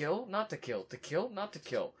dilemma. To kill, not to kill. To kill, not to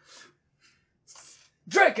kill.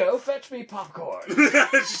 Draco, fetch me popcorn.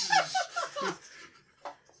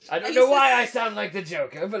 I don't know why I sound like the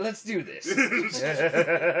Joker, but let's do this.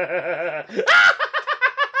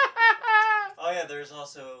 Oh yeah, there's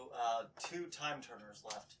also 2 time turners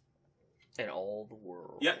left. In all the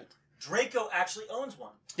world. Yep. Draco actually owns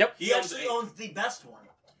one. Yep. He actually owns the best one.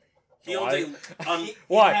 He owns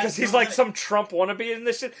Why? has Because he's no like limit. some Trump wannabe in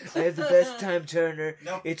this shit? I have the best time turner.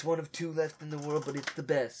 Nope. It's one of 2 left in the world, but it's the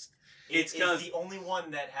best. It's It's 'cause the only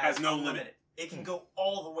one that has no unlimited. limit. It can go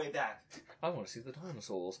all the way back. I want to see the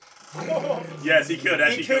dinosaurs. Yes, he could. He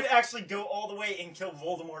Actually, could actually go all the way and kill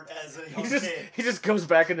Voldemort as a young kid. He just goes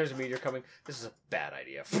back and there's a meteor coming. This is a bad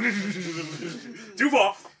idea.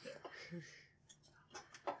 Duval.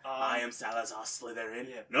 I I am Salazar Slytherin.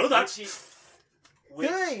 Yeah. No, that's Which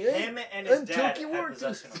Hey, him and his I'm dad Toki had Ward.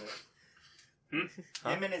 possession of it.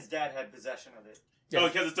 Him and his dad had possession of it. Oh,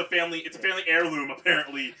 because it's a family heirloom.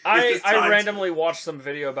 Apparently, is I this time randomly watched some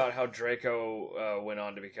video about how Draco went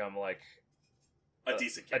on to become like a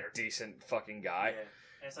decent a character. decent fucking guy. Yeah. And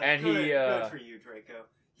it's like, And good, he, good for you, Draco.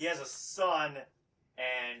 He has a son,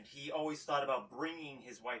 and he always thought about bringing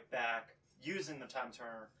his wife back using the time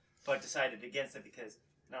turner, but decided against it because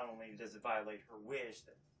not only does it violate her wish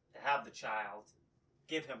to have the child,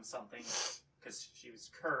 give him something because she was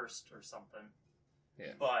cursed or something.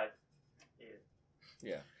 Yeah. But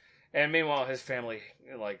And meanwhile, his family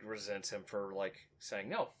like resents him for like saying,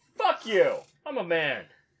 "No, fuck you. I'm a man.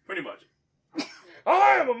 Pretty much.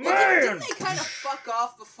 I am a Well, man." didn't they kind of fuck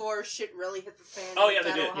off before shit really hit the fan? Oh, yeah, they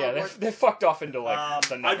Battle did. of Yeah, Hogwarts? they fucked off into like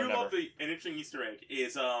the I never do never. love an interesting Easter egg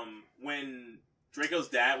is when Draco's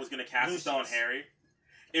dad was going to cast a spell on Lucius. Harry.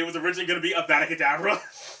 It was originally going to be a Vadakadabra.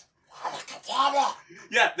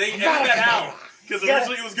 Yeah, they edited that out because Yeah.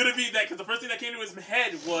 originally it was going to be that because the first thing that came to his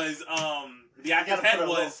head was the you actor's gotta head put a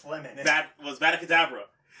little was phlegm in it. was Vadakadabra,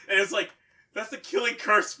 and it was like that's the killing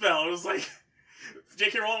curse spell. It was like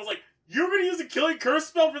J.K. Rowling was like, "You're going to use a killing curse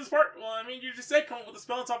spell for this part?" Well, I mean, you just said come up with a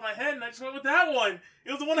spell on top of my head, and I just went with that one.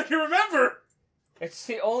 It was the one I can remember. It's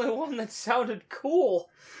the only one that sounded cool.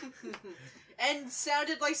 And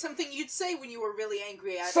sounded like something you'd say when you were really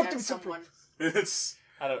angry at Something someone. It's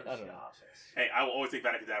I don't know. hey, I will always take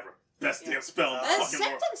Vadakadabra. Best Yeah. damn spell in the The fucking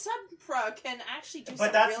world. Septum Subpra can actually do But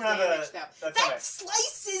some that's real not damage, a- though. that's That right.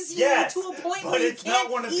 slices you Yes, to a point but where you it's can't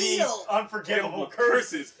not one of heal. these unforgivable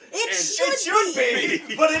curses. It And should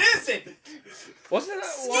be, but it isn't. Wasn't that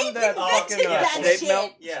Snape one that invented fucking that Snape shit.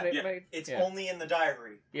 melt? Yeah. Snape Yeah. made? It's Yeah. only in the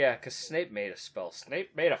diary. Yeah, because Snape made a spell.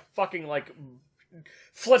 Snape made a fucking, like,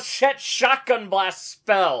 flechette shotgun blast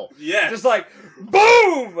spell. Yes. Just like,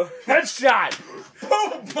 boom! Headshot!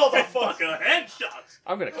 Boom, motherfucker. Fucking headshot.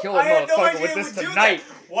 I'm gonna kill a I had no motherfucker idea with it this would do tonight.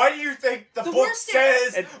 that. Why do you think the The book worst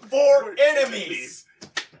thing- says for enemies?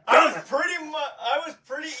 I was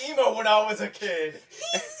pretty emo when I was a kid. He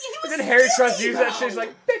And was then Harry tries to really use that low. shit, he's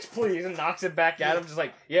like, bitch, please, and knocks it back at him, just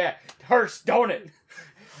like, yeah, it hurts, don't it?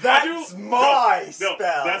 That's my No, spell.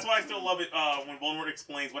 that's why I still love it when Voldemort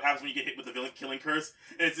explains what happens when you get hit with the villain killing curse.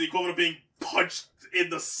 And it's the equivalent of being punched in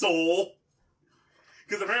the soul.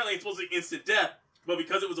 Because apparently it's supposed to be instant death, but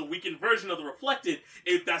because it was a weakened version of the reflected,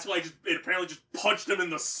 that's why it apparently just punched him in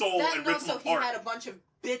the soul That and and ripped him also he apart. had a bunch of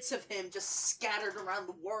bits of him just scattered around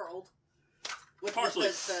the world. With Partially.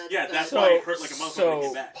 the Yeah, that's the- why it hurt like a motherfucker to get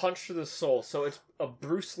So, back. punch to the soul. So it's a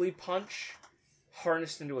Bruce Lee punch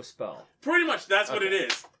harnessed into a spell. Pretty much that's what Okay.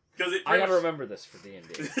 it is. Because it I gotta pretty remember this for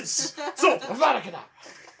D&D. much- So, Avada Kedavra!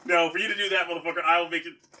 no, for you to do that, motherfucker, I will make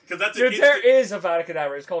it... Because that's an Dude, there instant... is Avada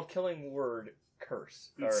Kedavra. It's called Killing Word Curse.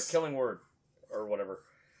 Or Killing Word. Or whatever.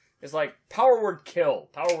 It's like Power Word Kill.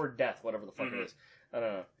 Power Word Death. Whatever the fuck it is. I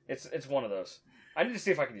don't know. It's one of those. I need to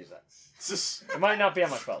see if I can use that. It might not be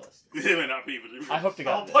on my spell list. It may not be, but... I hope to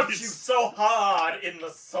I'll God. punch you so hard in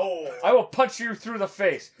the soul. I will punch you through the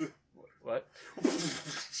face. What?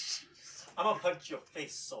 I'm gonna punch your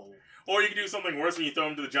face, soul. Or you can do something worse when you throw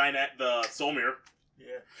him to the soul mirror.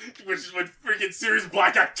 Yeah. Which is when freaking Sirius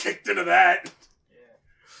Black got kicked into that. Yeah.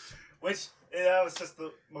 Which, that was just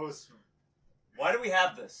the most Why do we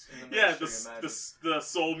have this? In the Yeah, Ministry of Magic? the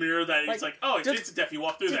soul mirror that it's like, oh, it's death. You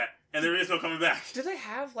walk through that, and there is no coming back. Do they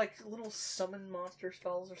have like little summon monster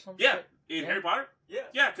spells or something? Yeah, in Harry Potter. Yeah.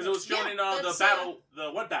 Yeah, because it was shown in the that's, battle.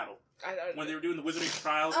 The what battle? When they were doing the Wizarding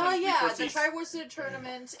Trials. Oh when yeah, first the he- Triwizard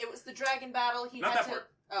Tournament. It was the dragon battle. He Not had that to. part.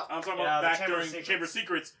 Oh, I'm talking Yeah, about the back Chamber of during Secrets. Chamber of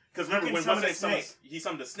Secrets. Because You remember can when summon Wesley a snake. he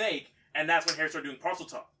summoned a snake, and that's when Harry started doing parcel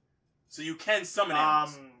talk. So you can summon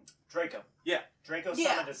animals. Draco. Yeah. Draco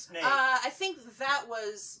Yeah. summoned a snake. I think that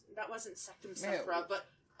wasn't Sectum Man, Sempra, but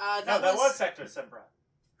no, that was Sector Sempra.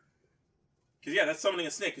 Because yeah, that's summoning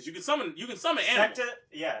a snake. Because you can summon animals.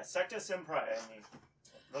 Sector Sempra, I mean,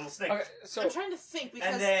 little snake. Okay, so I'm trying to think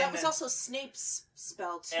because then- that was also Snape's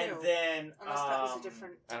spell too. And then, Unless that was a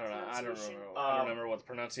different. I don't know. I don't pronunciation. remember. I don't remember what the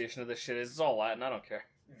pronunciation of this shit is. It's all Latin. I don't care.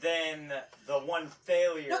 then the one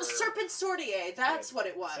failure. No, Serpent Sortier. That's what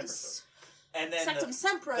it was. Semper and then Sectum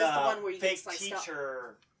Sempra the is the one where you fake get sliced up.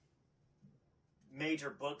 teacher, major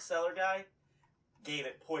bookseller guy, gave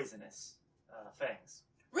it poisonous fangs.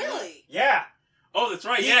 Really? Yeah, Oh, that's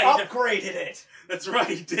right. he Yeah, he did. upgraded it. That's right.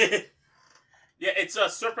 He did. Yeah, it's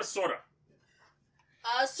Serpent Sorta.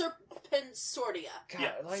 Serpent Sortia. God,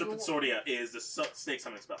 Yeah, like, Serpent Sortia is the snake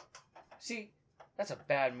summoning spell. See, that's a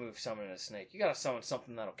bad move summoning a snake. You gotta summon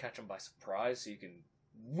something that'll catch him by surprise so you can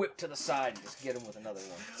whip to the side and just get him with another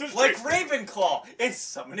one. So it's Like great. Ravenclaw, it's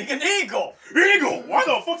summoning an eagle. Eagle. Why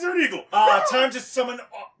the fuck's there an eagle? Time to summon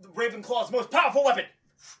Ravenclaw's most powerful weapon,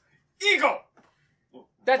 eagle.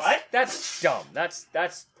 What? That's dumb. That's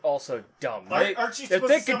also dumb. Aren't you they're supposed to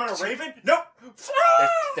thinking summon a too- raven? Nope.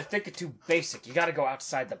 They're thinking too basic. You gotta go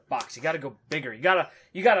outside the box. You gotta go bigger. You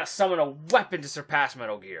gotta summon a weapon to surpass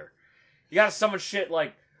Metal Gear. You gotta summon shit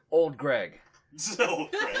like Old Greg. So,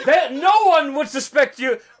 Greg. No one would suspect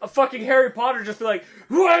you a fucking Harry Potter just be like,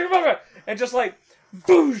 and just like,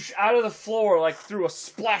 boosh, out of the floor, like through a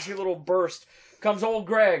splashy little burst, comes Old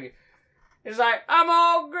Greg. He's like, I'm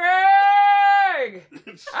Old Greg!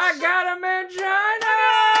 I got a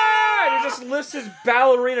mangina! And he just lifts his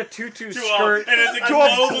ballerina tutu skirt and it's to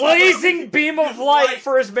a blazing beam of light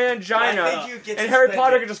for his I mangina. think you get And Harry suspended.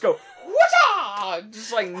 Potter can just go, whatcha!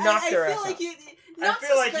 Just like knock their I ass feel out. like you. Not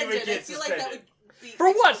feel like you would suspended, get I feel like that would suspended. be.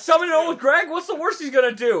 For what? Summon an true. old Greg? What's the worst he's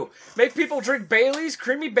gonna do? Make people drink Baileys,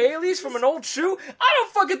 creamy Baileys from an old shoe? I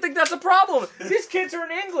don't fucking think that's a problem. These kids are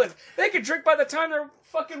in England. They can drink by the time they're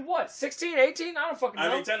fucking what? 16, 18? I don't fucking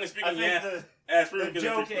know. I mean, technically I speaking, think yeah. As the proven,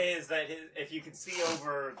 joke is that if you can see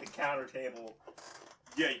over the counter table,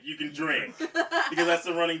 yeah, you can drink because that's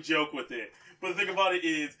the running joke with it. But the thing about it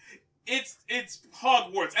is, it's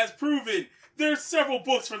Hogwarts, as proven. There's several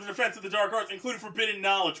books for the defense of the dark arts, including forbidden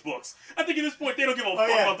knowledge books. I think at this point they don't give a fuck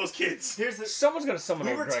yeah. about those kids. here's the. Someone's gonna summon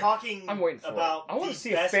We old were Greg. talking I'm waiting for about. it. I want the to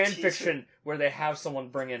see a best fan teacher. fiction where they have someone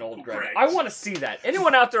bring in old Greg. Greg. I want to see that.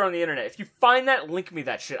 Anyone out there on the internet, if you find that, link me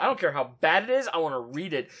that shit. I don't care how bad it is. I want to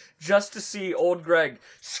read it just to see old Greg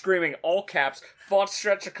screaming all caps, font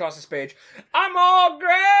stretch across his page. I'm old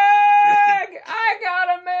Greg. I got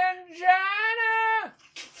a mangina.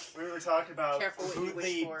 We were talking about Careful what who you wish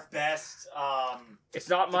the for. best. It's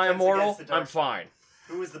not my Defense immortal. against the dark I'm fine.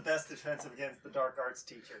 Who was the best defensive against the dark arts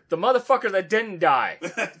teacher? The motherfucker that didn't die.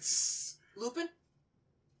 Lupin?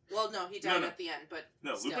 Well, no, he died No. at the end, but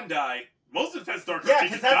No, still. Lupin died. Most of the defense dark Yeah, arts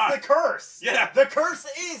because teachers that's died. the curse. Yeah. The curse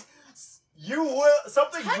is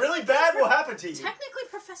something really bad will happen to you. Technically,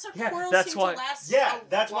 Professor Yeah, Quirrell that's seemed why- to last Yeah, a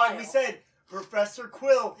that's why we while. said Professor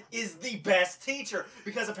Quill is the best teacher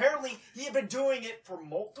because apparently he had been doing it for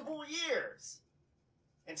multiple years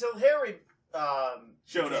until Harry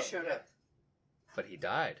Showed up. Showed up. But he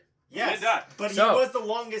died. Yes, He died. but So- he was the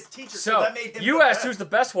longest teacher, so, So, that made him you the asked best. who's the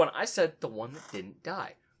best one. I said the one that didn't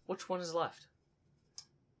die. Which one is left?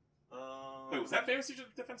 Wait, was that famous teacher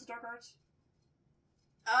of defense of dark arts?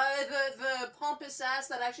 The pompous ass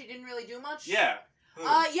that actually didn't really do much? Yeah. Who?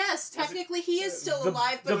 Yes, technically he is still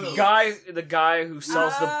alive, but the he's... guy who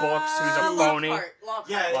sells the books, who's a phony. Lockhart.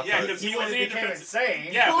 Yeah, Lockhart. Yeah, because he was became defense. insane.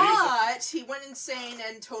 Yeah, But he went insane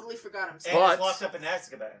and totally forgot himself. and But- he's locked up in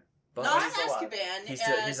Azkaban. But, Not he's alive. Azkaban.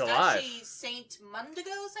 He's alive. Actually, Saint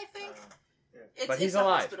Mundigos, I think. It's, but he's it's a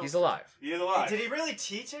alive. hospital. He's alive. He is alive. Did he really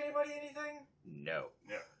teach anybody anything? No.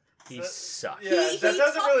 Yeah. He So- sucks. Yeah, He that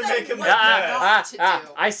doesn't taught really them make him what the not best. to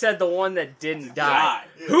do. I said the one that didn't die.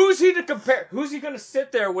 Die. Who's he to compare? Who's he going to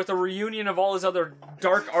sit there with a reunion of all his other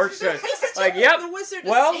dark arts guys? He's still Like, in yep. the Wizard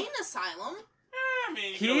Well, Insane Asylum. I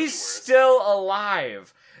mean, you can always he's do worse. still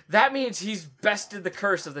alive. that means he's bested the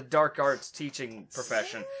curse of the dark arts teaching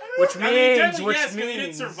profession. Which I mean, means, technically, yes, 'cause he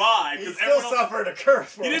didn't survive. He 'cause still everyone else- suffered a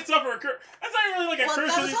curse. He did suffer a curse. That's not really like a Well,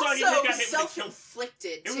 curse. that Because was he got hit also with a kill.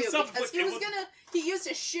 self-inflicted, It was too, because self-inflicted. he It was was- gonna... He used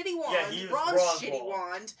a shitty wand, Yeah, he used Ron's Ron's shitty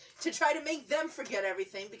wand, to try to make them forget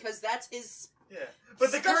everything, because that's his... Yeah.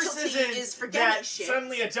 But the curse Specialty isn't is forgetting that shit.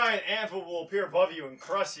 suddenly a giant anvil will appear above you and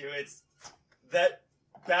crush you. It's that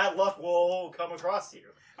bad luck will come across you.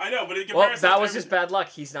 I know, but in Well, comparison, that to was his everything- bad luck.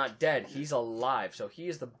 He's not dead. He's alive. So he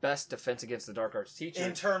is the best defense against the dark arts teacher.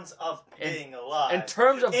 In terms of In- being alive. in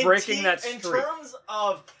terms of breaking that In streak. terms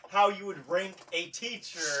of how you would rank a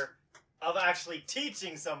teacher of actually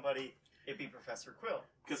teaching somebody, it'd be Professor Quill.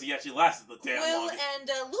 Because he actually lasted the damn Quill longest.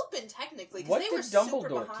 and Lupin, technically, because What they did were super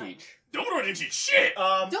Dumbledore behind. teach? Dumbledore didn't teach shit!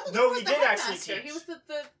 Dumbledore No, was he the did actually headmaster. teach. He was the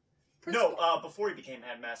principal. No, before he became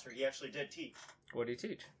headmaster, he actually did teach. What did he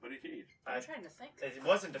teach? What did he teach? I'm trying to think. It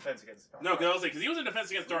wasn't Defense Against the Dark No, Arts. because I was like, because he was in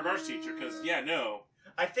defense against dark arts teacher. Because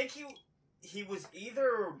I think he was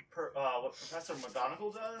either what Professor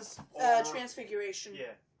McGonagall does, or Transfiguration.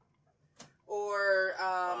 yeah. Or,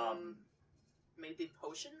 maybe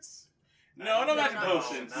potions? no, no magic not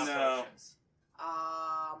potions. not No. potions.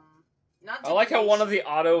 Not I like how one of divination.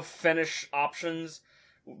 the auto finish options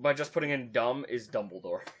by just putting in dumb is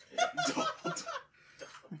Dumbledore.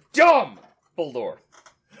 Dumb! Dumbledore.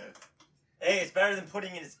 Hey, it's better than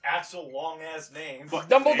putting in his actual long ass name. Fuck.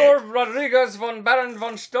 Dumbledore Rodriguez von Baron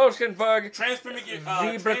von Stolkenberg.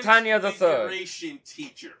 The Britannia the Third. Transfiguration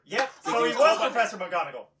teacher. Yep, So so he he was was called by- Professor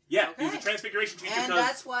McGonagall. Yeah, he was a Okay. transfiguration teacher And because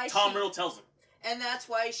that's why Tom she- Riddle tells him. And that's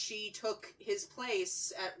why she took his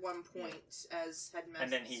place at one point as headmaster.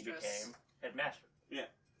 And then he became headmaster.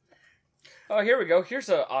 Oh, here we go. Here's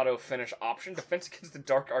a auto finish option. Defense against the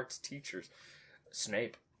dark arts teachers.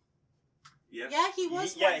 Snape. Yeah. Yeah, he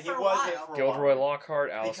was Yeah, one he for a was while. it for a Gilderoy while. Lockhart,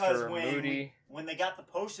 Because Alistair when, Moody. when they got the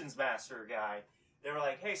potions master guy, they were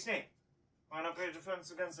like, "Hey Snape, why not play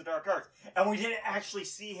Defense Against the Dark Arts?" And we didn't actually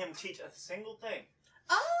see him teach a single thing.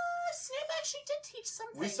 Snape actually did teach some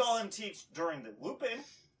things. We saw him teach during the Lupin,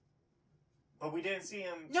 but we didn't see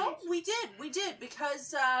him No, teach. we did,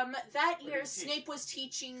 because that What year did he teach? Snape was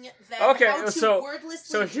teaching them Okay, how to so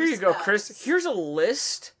wordlessly here do you go, spells. Chris. Here's a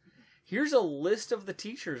list. Here's a list of the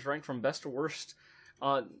teachers ranked from best to worst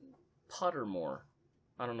on Pottermore.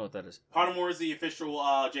 I don't know what that is. Pottermore is the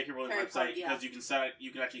official J.K. Rowling Harry website Potter, yeah. because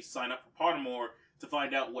you can actually sign up for Pottermore to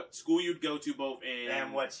find out what school you'd go to both in.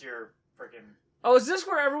 And what's your freaking? Oh, is this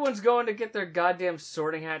where everyone's going to get their goddamn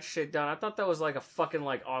sorting hat shit done? I thought that was like a fucking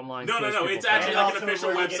like online. No, quiz no, people it's found. actually And like an also official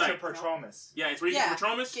where you get website. your Patromus. Yeah, it's where you Yeah. get your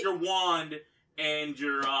Patromus, your wand, and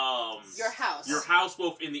your house. Your house,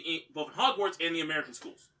 both in Hogwarts and the American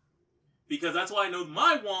schools. Because that's why I know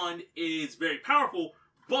my wand is very powerful,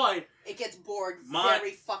 but It gets bored My-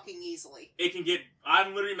 very fucking easily. it can get.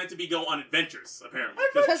 I'm literally meant to be go on adventures, apparently.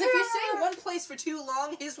 Because if you stay in one place for too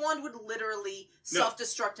long, his wand would literally No.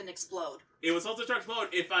 self-destruct and explode. It was also trying to explode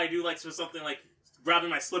if I do like for something like grabbing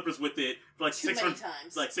my slippers with it for like Too many 600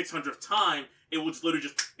 times. like 600th time, it will just literally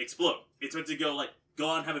just explode. It's meant to go like go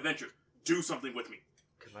on, have adventures, do something with me.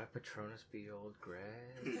 Could my Patronus be old Greg?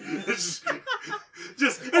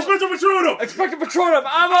 just Expecto Patronum! Expected Patronum!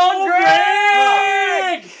 I'm on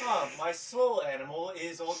Greg! My soul animal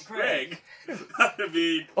is old Greg. Greg. I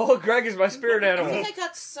mean, Old Greg is my spirit I animal. think I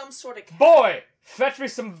got some sort of cat. Boy, fetch me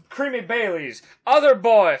some creamy Baileys. Other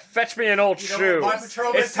boy, fetch me an old You know shoe. what my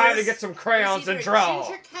Patromus It's time to is? get some crayons It's and either draw. a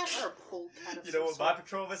ginger cat or a pole cat of You know some what sort. my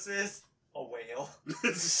Patromus is? A whale.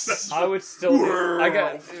 I would still do. I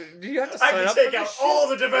got. Do you have to I sign can up take for out this all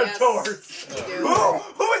the Yes, Dementors. you do.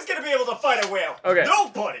 Who is going to be able to fight a whale? Okay.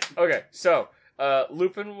 Nobody. shit? Okay, so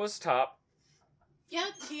Lupin was top. Yeah,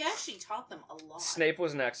 he actually taught them a lot. Snape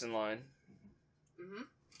was next in line.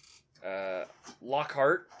 Mm-hmm.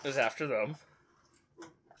 Lockhart is after them.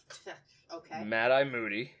 Okay. Mad-Eye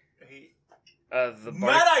Moody. The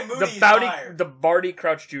Mad-Eye Moody is Barty, higher. the Barty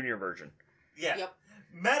Crouch Jr. version. Yeah. Yep.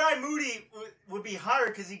 Mad-Eye Moody would be higher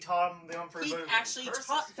because he taught him the unfair He moves actually curses.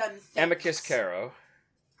 taught them things. Amicus Caro.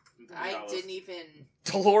 I didn't even...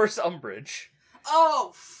 Dolores Umbridge.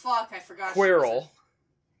 Oh, fuck, I forgot. she was Quirrell.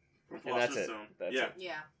 from And that's Philosopher's it. Stone. That's yeah, it.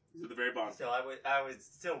 Yeah. to the very bottom. So I would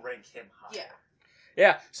still rank him higher. Yeah.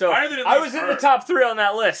 Yeah, so Higher than at I least was in the her. top 3 on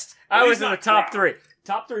that list. At I was least in the not top proud. 3.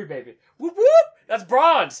 Top 3, baby. Whoop whoop! That's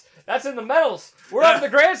bronze. That's in the medals. We're up in the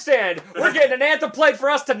grandstand. We're getting an anthem played for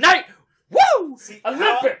us tonight. Woo! See,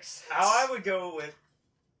 Olympics. How I would go with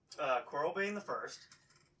Quirrell being the first,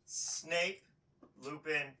 Snape,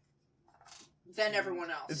 Lupin. Then everyone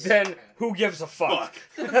else. Then who gives a fuck?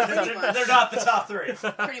 Fuck. Pretty much. They're not the top three.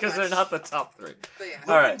 Because they're much. not the top 3. But yeah.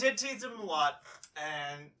 All Lupin right. did teach him a lot,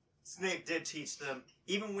 and Snape did teach them,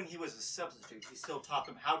 even when he was a substitute, he still taught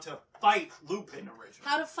them how to fight Lupin originally.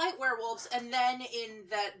 How to fight werewolves, and then in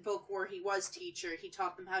that book where he was teacher, he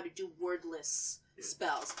taught them how to do wordless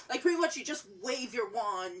spells. Like, pretty much you just wave your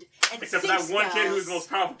wand and Except for think that one kid who was spells. the most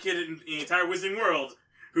powerful kid in the entire Wizarding world,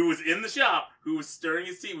 who was in the shop, who was stirring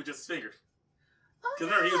his tea with just his fingers. Oh,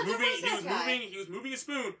 Because remember, yeah, he was moving a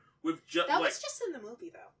spoon with just That like was just in the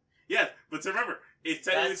movie, though. yeah. But remember, it's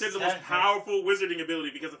technically the most powerful wizarding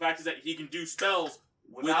ability because the fact is that he can do spells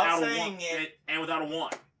without a wand and without a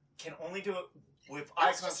wand. Can only do it with eye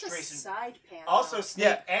That's just a concentration. side panel. Also,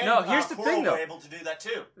 Snape and here's the Quirrell thing, though. were able to do that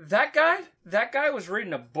too. That guy was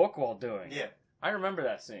reading a book while doing it. Yeah. I remember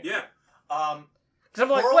that scene. Yeah. Because I'm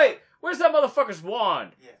like, Quirrell- wait, where's that motherfucker's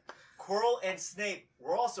wand? Quirrell and Snape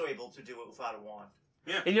were also able to do it without a wand.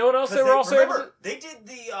 And you know what else they Because were also able remember, to... they did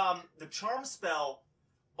the charm spell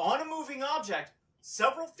on a moving object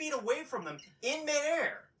several feet away from them in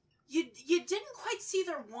midair. You didn't quite see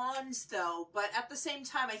their wands, though, but at the same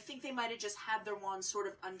time, I think they might have just had their wands sort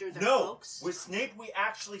of under their cloaks. With Snape, we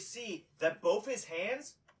actually see that both his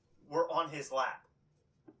hands were on his lap.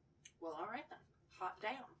 Well, alright then. Hot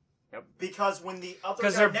damn. Because when the other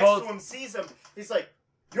 'Cause guy they're next both- to him sees him, he's like,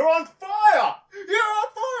 "You're on fire! You're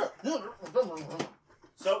on fire!"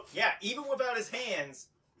 So, yeah, even without his hands,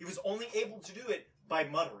 he was only able to do it by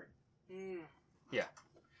muttering.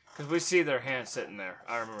 Because we see their hands sitting there.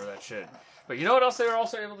 I remember that shit. But you know what else they were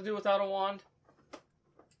also able to do without a wand?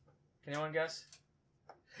 Can anyone guess?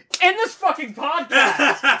 In this fucking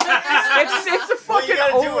podcast! it's a Well, fucking you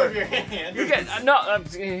gotta do it over. with your hand. You get... no.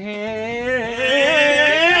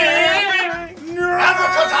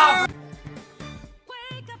 Abracadabra!